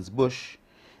St. John's bush,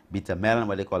 bitter melon,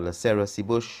 what they call the cerasy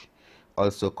bush.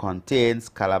 Also contains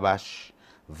calabash,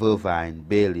 vervine,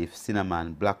 bay leaf,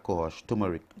 cinnamon, black cohosh,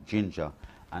 turmeric, ginger,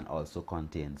 and also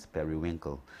contains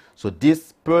periwinkle. So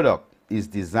this product is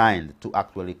designed to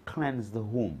actually cleanse the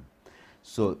womb.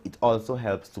 So it also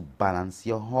helps to balance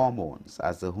your hormones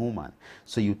as a woman.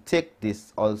 So you take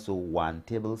this also 1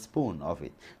 tablespoon of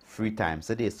it 3 times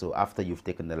a day. So after you've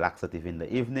taken the laxative in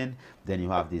the evening, then you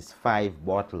have these 5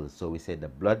 bottles. So we say the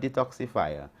blood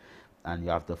detoxifier, and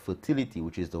you have the fertility,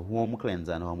 which is the womb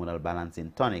cleanser and hormonal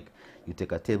balancing tonic. You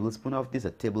take a tablespoon of this,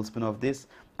 a tablespoon of this,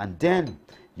 and then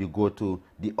you go to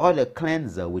the other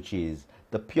cleanser, which is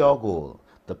the pure gold.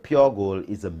 The pure gold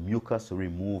is a mucus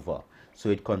remover. So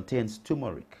it contains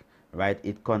turmeric, right?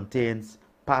 It contains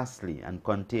parsley and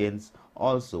contains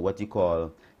also what you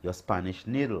call your Spanish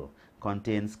needle,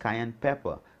 contains cayenne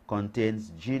pepper,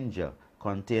 contains ginger,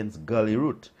 contains gully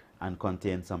root, and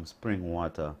contains some spring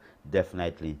water.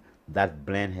 Definitely that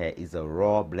blend here is a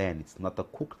raw blend. It's not a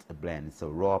cooked blend, it's a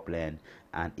raw blend,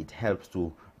 and it helps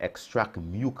to extract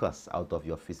mucus out of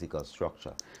your physical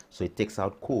structure. So it takes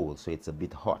out cold, so it's a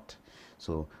bit hot.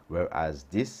 So whereas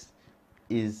this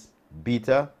is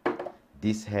bitter,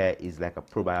 this here is like a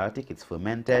probiotic, it's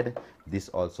fermented. This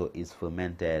also is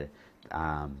fermented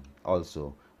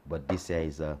also, but this here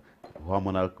is a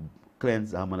hormonal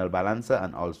cleanse, hormonal balancer,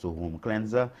 and also womb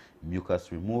cleanser, mucus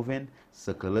removing,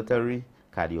 circulatory,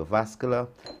 cardiovascular.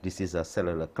 This is a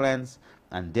cellular cleanse.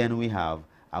 And then we have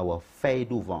our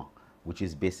Faidouvan, which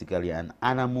is basically an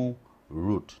anamu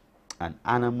root, and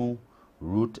an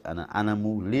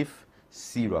anamu leaf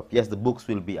syrup. Yes, the books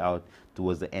will be out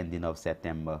towards the ending of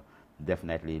September.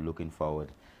 Definitely looking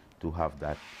forward to have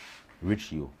that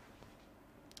reach you.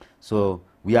 So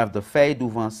we have the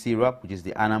Faidouvan syrup, which is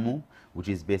the anamu, which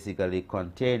is basically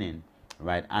containing,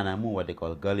 right, anamu, what they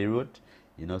call gully root,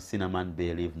 you know, cinnamon,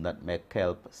 bay leaf, nutmeg,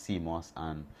 kelp, sea moss,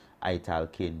 and ital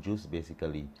cane juice,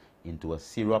 basically into a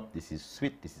syrup. This is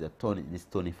sweet. This is a tonic. This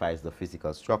tonifies the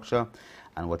physical structure,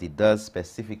 and what it does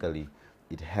specifically,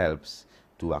 it helps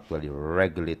to actually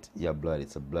regulate your blood.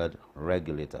 It's a blood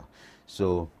regulator.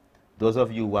 So those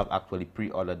of you who have actually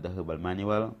pre-ordered the herbal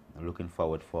manual, I'm looking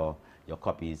forward for your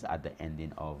copies at the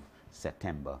ending of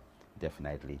September,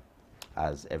 definitely,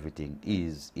 as everything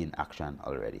is in action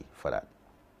already for that.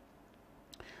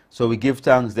 So we give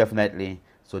thanks, definitely.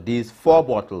 So these 4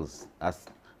 bottles, as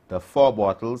the 4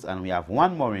 bottles, and we have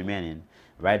 1 more remaining,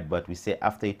 right? But we say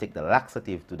after you take the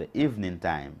laxative to the evening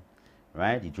time,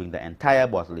 right, you drink the entire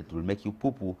bottle, it will make you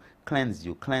poo-poo, cleanse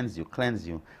you, cleanse you, cleanse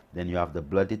you. Then you have the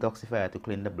blood detoxifier to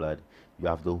clean the blood. You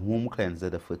have the womb cleanser,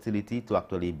 the fertility, to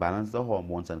actually balance the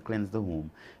hormones and cleanse the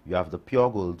womb. You have the pure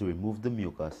gold to remove the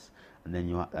mucus, and then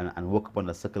you and work upon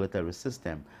the circulatory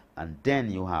system. And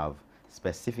then you have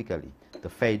specifically the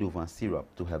Faidouvan syrup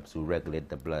to help to regulate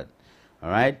the blood. All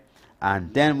right,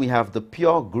 and then we have the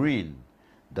pure green.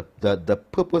 The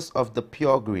purpose of the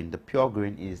pure green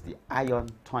is the iron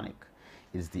tonic.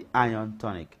 It's the iron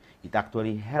tonic. It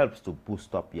actually helps to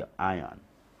boost up your iron.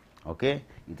 Okay,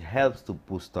 it helps to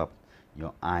boost up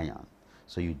your iron.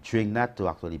 So you drink that to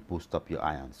actually boost up your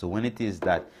iron. So when it is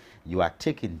that you are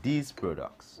taking these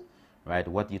products, right,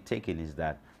 what you're taking is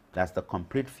that's the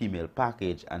complete female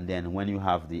package, and then when you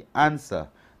have the answer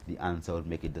will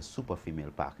make it the super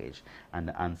female package, and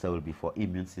the answer will be for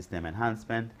immune system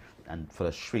enhancement and for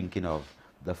the shrinking of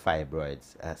the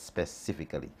fibroids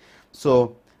specifically.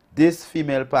 So this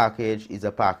female package is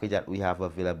a package that we have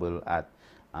available at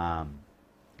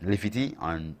Lifity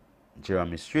on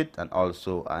Jeremy Street, and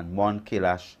also on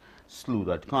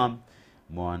monkailashleslew.com,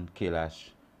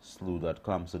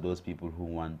 monkailashleslew.com. So those people who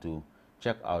want to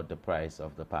check out the price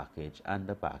of the package and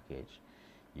the package,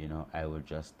 you know, I will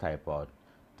just type out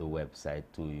the website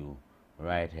to you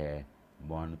right here,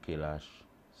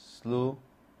 bonkailashleu.com.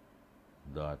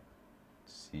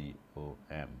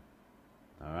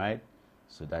 All right,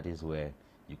 so that is where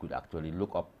you could actually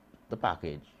look up the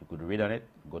package. You could read on it,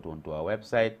 go onto our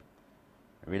website,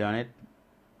 read on it,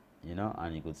 you know,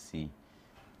 and you could see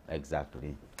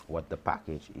exactly what the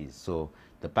package is. So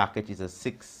the package is a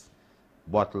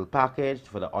 6-bottle package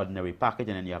for the ordinary package,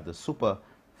 and then you have the super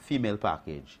female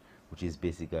package, which is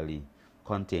basically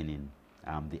containing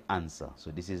the answer. So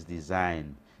this is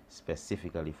designed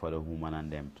specifically for the woman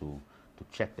and them to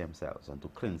check themselves and to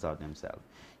cleanse out themselves,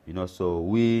 you know. So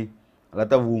a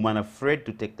lot of women are afraid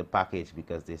to take the package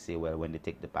because they say, well, when they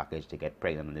take the package they get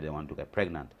pregnant and they don't want to get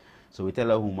pregnant. So we tell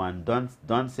a woman,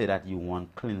 don't say that you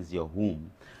want to cleanse your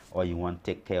womb or you want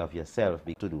to take care of yourself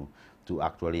to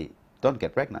actually don't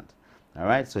get pregnant. All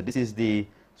right, so this is the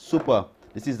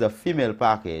female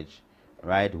package,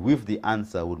 right, with the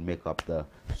answer would make up the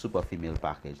super female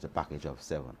package, the package of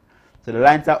 7. So the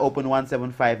lines are open: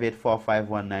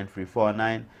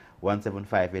 1-758-451-9349,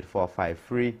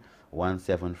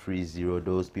 1-758-453-1730.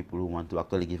 Those people who want to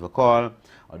actually give a call,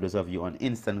 or those of you on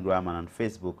Instagram and on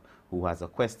Facebook who has a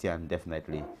question,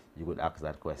 definitely you could ask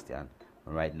that question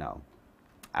right now.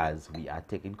 As we are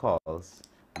taking calls,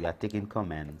 we are taking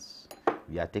comments,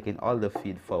 we are taking all the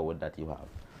feed forward that you have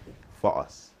for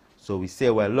us. So we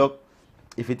say, well, look,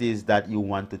 if it is that you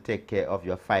want to take care of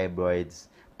your fibroids,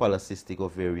 polycystic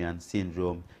ovarian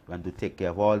syndrome, you want to take care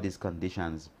of all these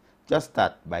conditions, just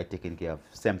start by taking care of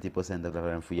 70% of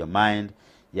them for your mind.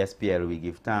 Yes, Pierre, we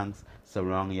give thanks.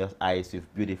 Surround your eyes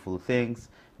with beautiful things,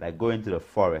 like go into the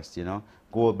forest, you know,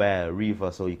 go by a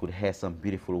river so you could hear some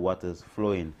beautiful waters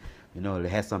flowing, you know,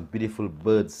 hear some beautiful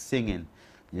birds singing,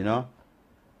 you know.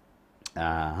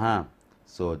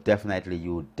 So definitely,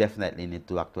 you definitely need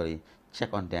to actually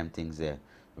check on them things there,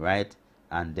 right?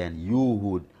 And then you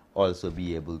would also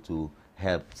be able to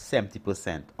help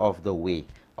 70% of the way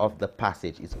of the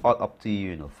passage. It's all up to you,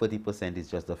 you know. 30% is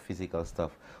just the physical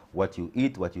stuff, what you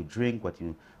eat, what you drink, what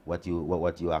you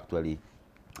actually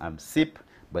sip,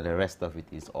 but the rest of it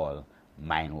is all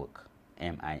mind work.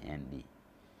 M-I-N-D.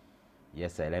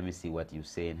 Yes, sir. Let me see what you're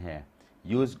saying here.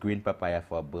 Use green papaya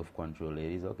for birth control,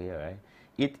 ladies. Okay, all right.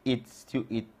 Eat.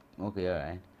 Okay, all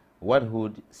right. What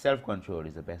would self-control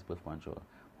is the best birth control?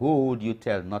 Who would you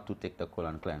tell not to take the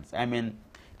colon cleanse? I mean,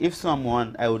 if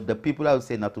someone, the people I would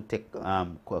say not to take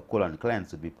colon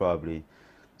cleanse would be probably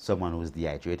someone who's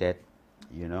dehydrated,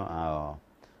 you know, or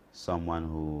someone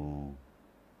who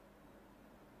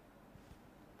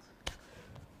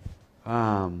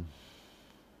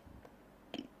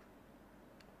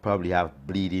probably have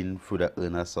bleeding through the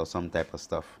anus or some type of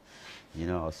stuff, you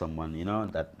know, or someone, you know,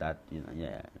 that you know,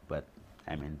 yeah. But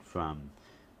I mean, from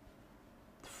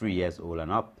 3 years old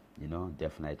and up, you know,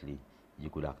 definitely you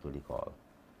could actually call.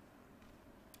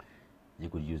 You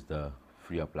could use the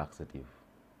free-up laxative.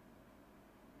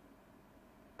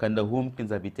 Can the home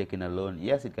cleanser be taken alone?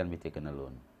 Yes, it can be taken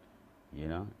alone. You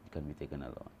know, it can be taken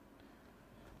alone.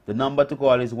 The number to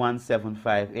call is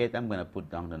 1758. I'm going to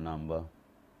put down the number.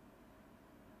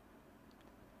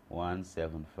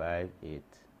 1758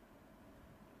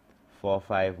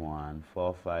 451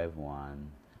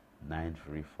 451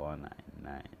 9349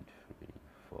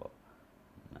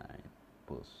 9349.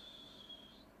 Post.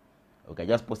 Okay, I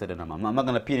just posted the number. I'm not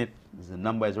going to pin it. The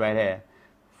number is right here.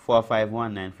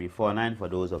 451-9349. For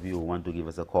those of you who want to give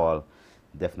us a call,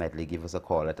 definitely give us a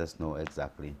call. Let us know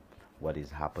exactly what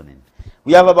is happening.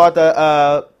 We have about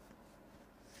a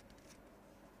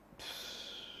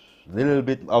little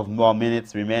bit of more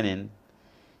minutes remaining,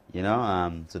 you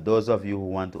know. So those of you who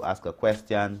want to ask a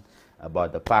question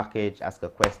about the package, ask a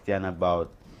question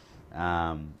about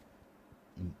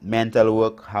mental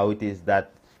work, how it is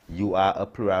that you are a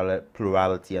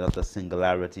plurality and not a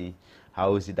singularity.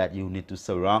 How is it that you need to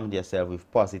surround yourself with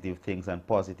positive things and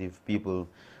positive people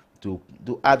to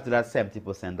add to that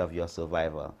 70% of your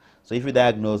survival? So if you're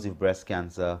diagnosed with breast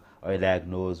cancer or you're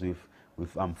diagnosed with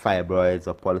fibroids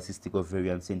or polycystic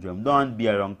ovarian syndrome, don't be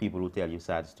around people who tell you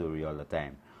sad story all the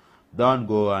time. Don't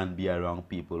go and be around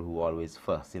people who always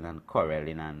fussing and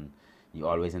quarreling and you're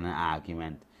always in an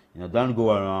argument. You know, don't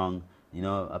go around, you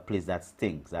know, a place that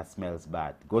stinks, that smells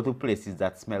bad. Go to places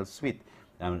that smell sweet.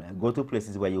 Go to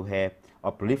places where you hear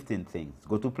uplifting things.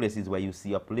 Go to places where you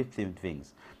see uplifting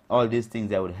things. All these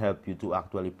things that would help you to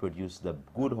actually produce the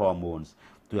good hormones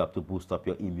to help to boost up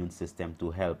your immune system, to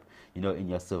help, you know, in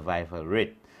your survival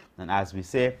rate. And as we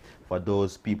say, for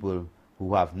those people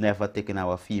who have never taken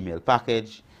our female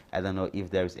package I don't know if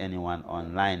there's anyone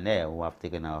online there who have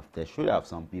taken off. There should have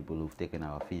some people who've taken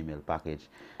our female package.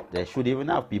 There should even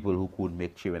have people who could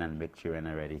make children and make children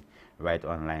already right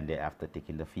online there after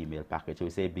taking the female package. So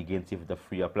we say it begins with the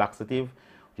free up laxative,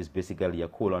 which is basically a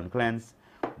colon cleanse.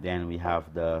 Then we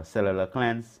have the cellular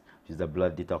cleanse, which is the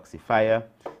blood detoxifier,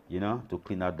 you know, to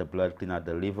clean out the blood, clean out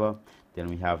the liver. Then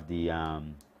we have the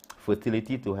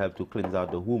fertility to help to cleanse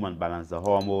out the womb and balance the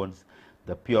hormones.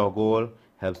 The pure gold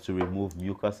helps to remove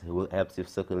mucus, helps with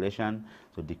circulation,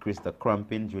 to decrease the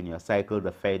cramping during your cycle.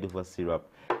 The Fidover syrup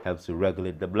helps to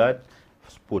regulate the blood,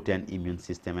 potent immune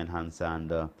system enhancer, and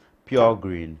the pure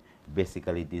green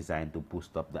basically designed to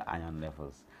boost up the iron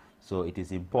levels. So it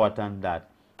is important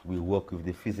that we work with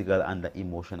the physical and the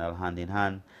emotional hand in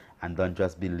hand, and don't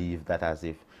just believe that as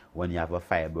if when you have a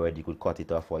fibroid you could cut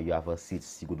it off, or you have a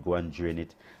cyst you could go and drain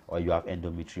it, or you have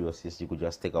endometriosis you could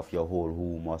just take off your whole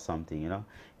womb or something, you know.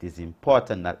 It is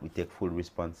important that we take full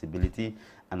responsibility,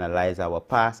 analyze our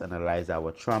past, analyze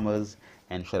our traumas,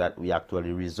 ensure that we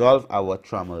actually resolve our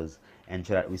traumas,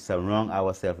 ensure that we surround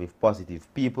ourselves with positive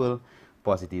people,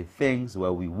 positive things.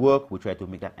 Where we work, we try to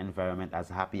make that environment as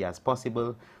happy as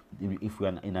possible. If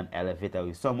we're in an elevator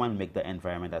with someone, make the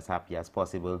environment as happy as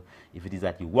possible. If it is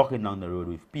that you're walking down the road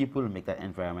with people, make that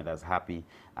environment as happy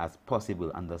as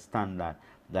possible. Understand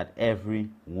that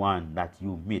everyone that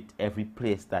you meet, every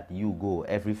place that you go,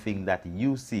 everything that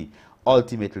you see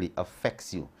ultimately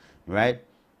affects you, right?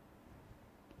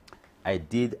 I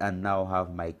did and now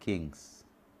have my kings,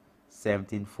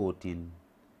 17, 14,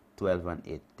 12 and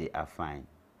 8, they are fine.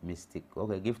 Mystic.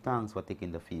 Okay, give thanks for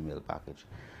taking the female package.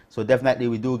 So definitely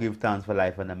we do give thanks for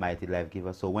life and the mighty life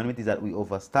giver. So when it is that we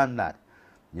overstand that,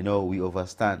 you know, we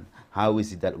overstand, how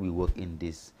is it that we work in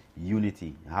this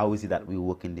unity? How is it that we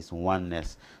work in this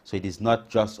oneness? So it is not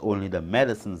just only the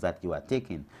medicines that you are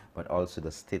taking, but also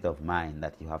the state of mind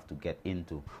that you have to get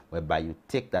into, whereby you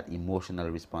take that emotional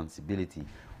responsibility,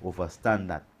 overstand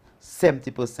that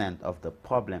 70% of the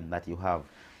problem that you have,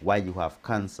 why you have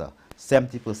cancer,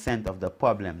 70% of the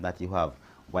problem that you have,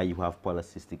 why you have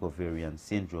polycystic ovarian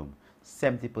syndrome,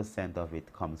 70% of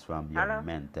it comes from your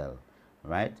mental,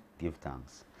 right? Give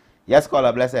thanks. Yes,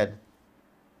 caller, blessed.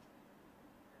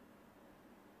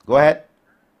 Go ahead.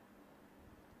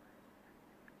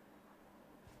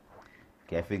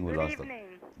 Okay, I think we lost Good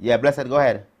evening. Yeah, blessed, go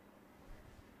ahead.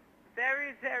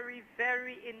 Very, very,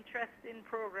 very interesting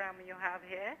program you have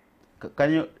here.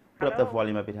 Can you put up the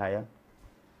volume a bit higher?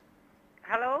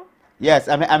 Hello? Yes,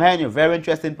 I'm hearing you. Very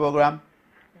interesting program.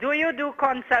 Do you do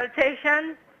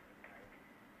consultations?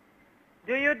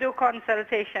 Do you do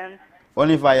consultations?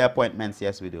 Only via appointments,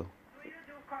 yes, we do. Do you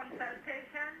do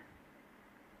consultations?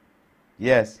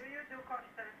 Yes. Do you do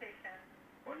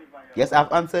consultations? Yes,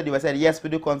 I've answered you. I said, yes, we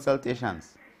do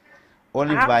consultations.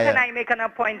 Only How via... can I make an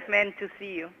appointment to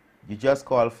see you? You just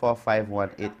call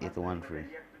 451-8813.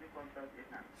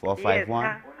 451?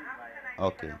 Yes,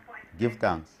 okay. Give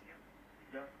thanks.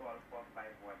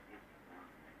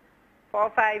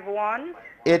 451?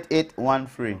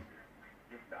 8813.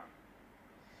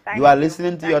 Thank You are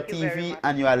listening to your Thank you very TV much.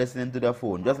 and you are listening to the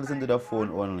phone. Just listen to the phone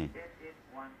only.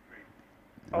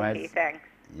 Okay, thanks.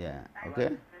 Yeah,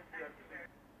 okay?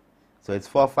 So it's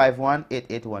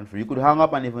 451-8813. You could hang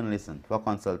up and even listen for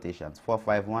consultations.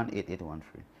 451-8813.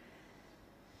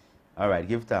 All right,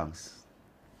 give thanks.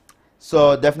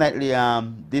 So definitely,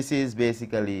 this is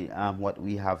basically what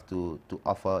we have to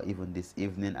offer even this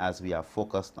evening, as we are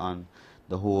focused on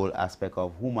the whole aspect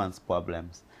of women's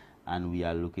problems, and we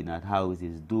are looking at how it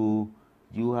is. Do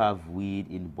you have weed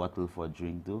in bottle for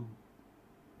drink too?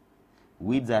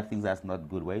 Weeds are things that's not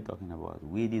good. What are you talking about?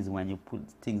 Weed is when you put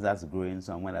things that's growing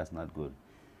somewhere that's not good.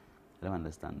 I don't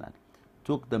understand that.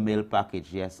 Took the male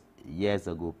package years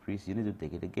ago, priest. You need to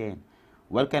take it again.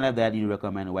 What kind of diet do you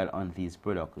recommend while on these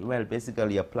products? Well,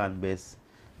 basically a plant-based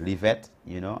leave-it,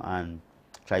 you know, and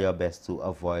try your best to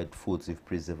avoid foods with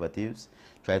preservatives.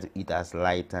 Try to eat as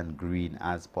light and green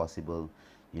as possible.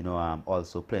 You know,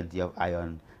 also plenty of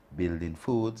iron-building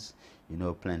foods. You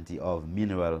know, plenty of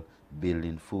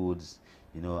mineral-building foods.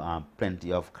 You know,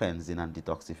 plenty of cleansing and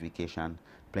detoxification.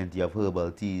 Plenty of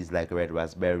herbal teas like red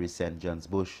raspberry, St. John's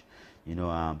bush. You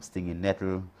know, stinging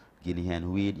nettle, guinea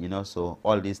hen weed, you know, so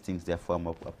all these things, they form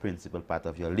a principal part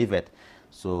of your livet.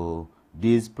 So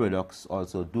these products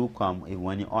also do come,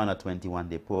 when you're on a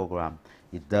 21-day program,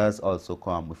 it does also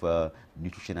come with a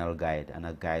nutritional guide and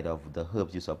a guide of the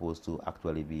herbs you're supposed to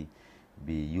actually be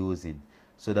using.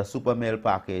 So the super meal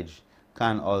package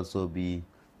can also be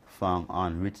found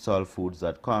on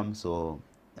richsoulfoods.com. So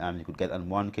you could get on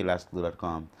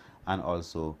onekailashleo.com and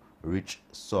also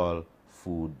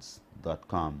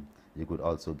richsoulfoods.com. You could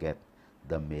also get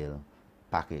the male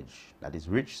package. That is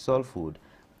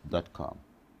richsoulfood.com.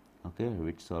 Okay,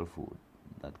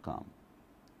 richsoulfood.com.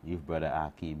 Give Brother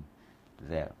Akim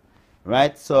there.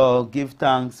 Right, so give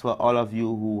thanks for all of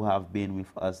you who have been with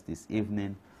us this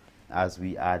evening as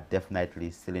we are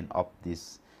definitely filling up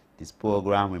this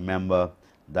program. Remember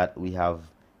that we have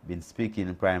been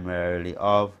speaking primarily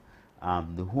of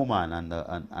the human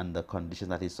and the condition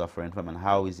that he's suffering from, and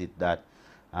how is it that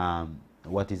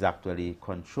what is actually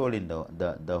controlling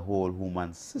the whole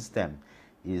human system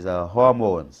is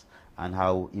hormones, and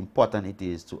how important it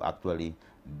is to actually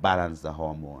balance the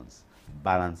hormones,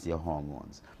 balance your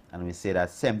hormones. And we say that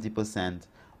 70%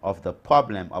 of the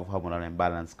problem of hormonal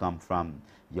imbalance comes from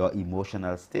your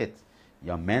emotional state,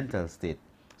 your mental state.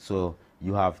 So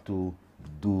you have to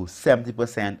do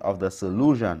 70% of the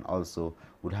solution also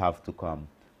would have to come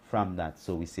from that.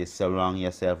 So we say surround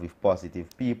yourself with positive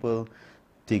people.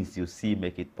 Things you see,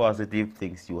 make it positive.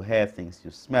 Things you hear, things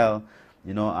you smell,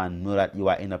 you know, and know that you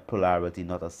are in a polarity,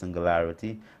 not a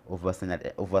singularity.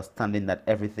 Understanding that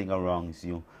everything around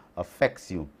you affects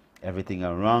you. Everything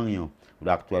around you would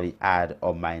actually add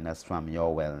or minus from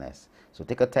your wellness. So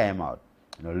take a time out,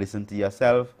 you know, listen to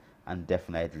yourself, and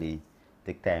definitely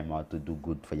take time out to do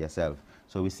good for yourself.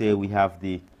 So we say we have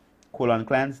the colon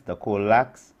cleanse, the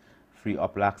Colax, free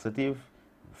up laxative,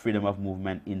 freedom of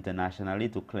movement internationally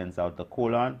to cleanse out the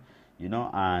colon, you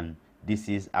know, and this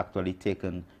is actually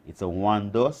taken, it's a 1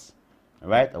 dose,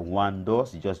 right? A 1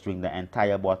 dose, you just drink the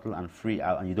entire bottle and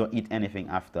and you don't eat anything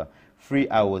after. 3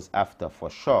 hours after, for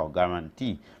sure,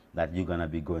 guarantee that you're going to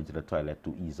be going to the toilet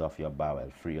to ease off your bowel,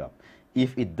 free up.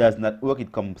 If it does not work,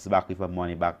 it comes back with a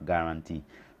money back guarantee,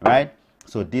 right?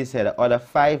 So this here, the other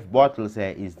 5 bottles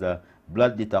here is the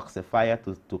blood detoxifier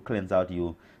to cleanse out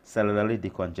you cellularly,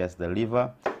 decongest the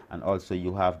liver, and also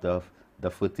you have the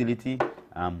fertility,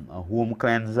 a home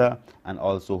cleanser, and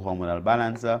also hormonal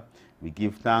balancer. We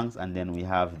give thanks. And then we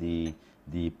have the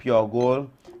pure gold,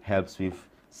 helps with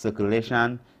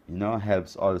circulation, you know,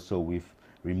 helps also with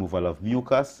removal of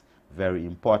mucus, very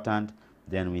important.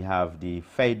 Then we have the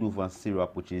Feiduvan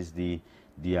syrup, which is the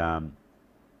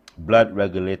blood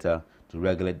regulator to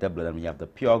regulate the blood, and we have the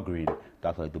pure green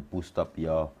that's going to boost up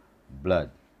your blood,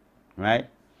 right?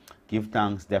 Give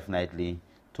thanks, definitely.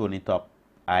 Tony Top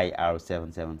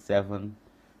IR777.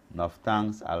 Enough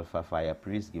thanks, Alpha Fire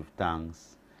Priest. Give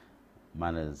thanks,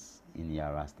 Manners in your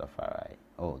Rastafari.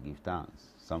 Oh, give thanks.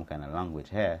 Some kind of language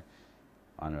here,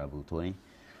 Honourable Tony.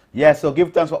 Yeah, so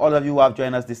give thanks for all of you who have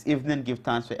joined us this evening. Give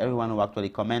thanks for everyone who actually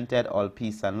commented. All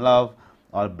peace and love.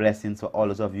 All blessings for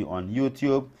all of you on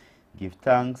YouTube. Give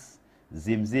thanks.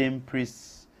 Zim Zim,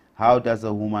 Priest. How does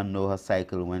a woman know her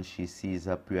cycle when she sees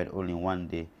her period only one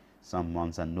day some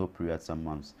months and no period some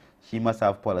months? She must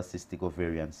have polycystic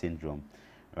ovarian syndrome,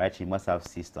 right? She must have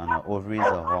cysts on her ovaries.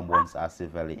 Her hormones are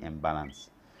severely imbalanced.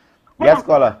 Yes,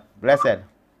 caller. Blessed.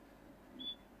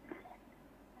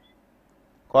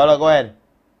 Caller, go ahead.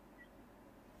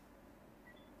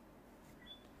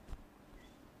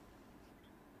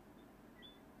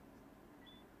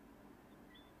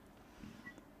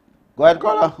 Go ahead,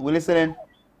 caller. We're listening.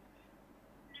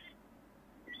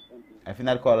 I think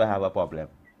that caller have a problem.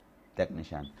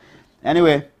 Technician.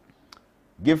 Anyway,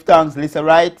 give thanks, Lisa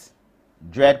Wright.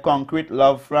 Dread Concrete,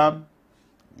 love from.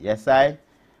 Yes, I.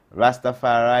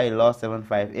 Rastafari, Law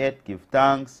 758. Give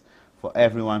thanks for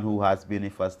everyone who has been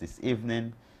with us this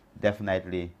evening.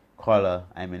 Definitely, caller.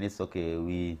 I mean, it's okay.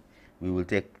 We will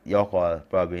take your call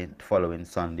probably following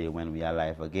Sunday when we are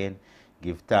live again.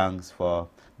 Give thanks for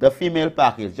the female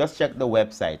package. Just check the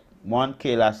website,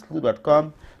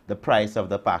 monkailaslu.com. The price of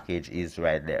the package is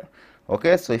right there.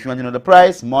 Okay, so if you want to know the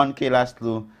price,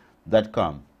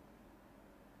 monkailaslu.com.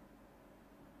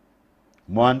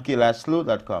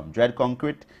 monkailaslu.com. Dread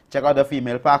Concrete. Check out the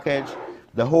female package.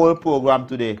 The whole program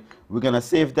today, we're going to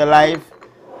save the life.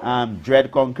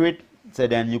 Dread Concrete. So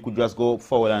then you could just go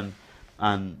forward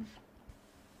and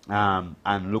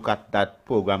look at that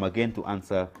program again to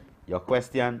answer your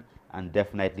question. And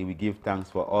definitely we give thanks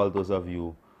for all those of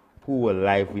you who were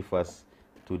live with us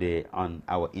today on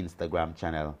our Instagram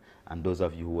channel, and those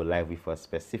of you who were live with us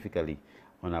specifically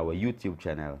on our YouTube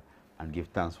channel, and give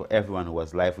thanks for everyone who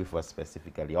was live with us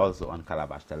specifically also on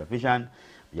Calabash Television.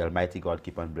 The Almighty God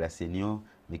keep on blessing you,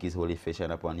 make His holy face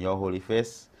shine upon your holy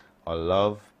face. All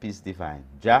love, peace divine.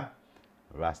 Jah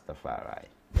Rastafari.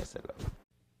 Blessed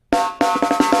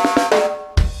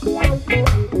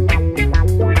love.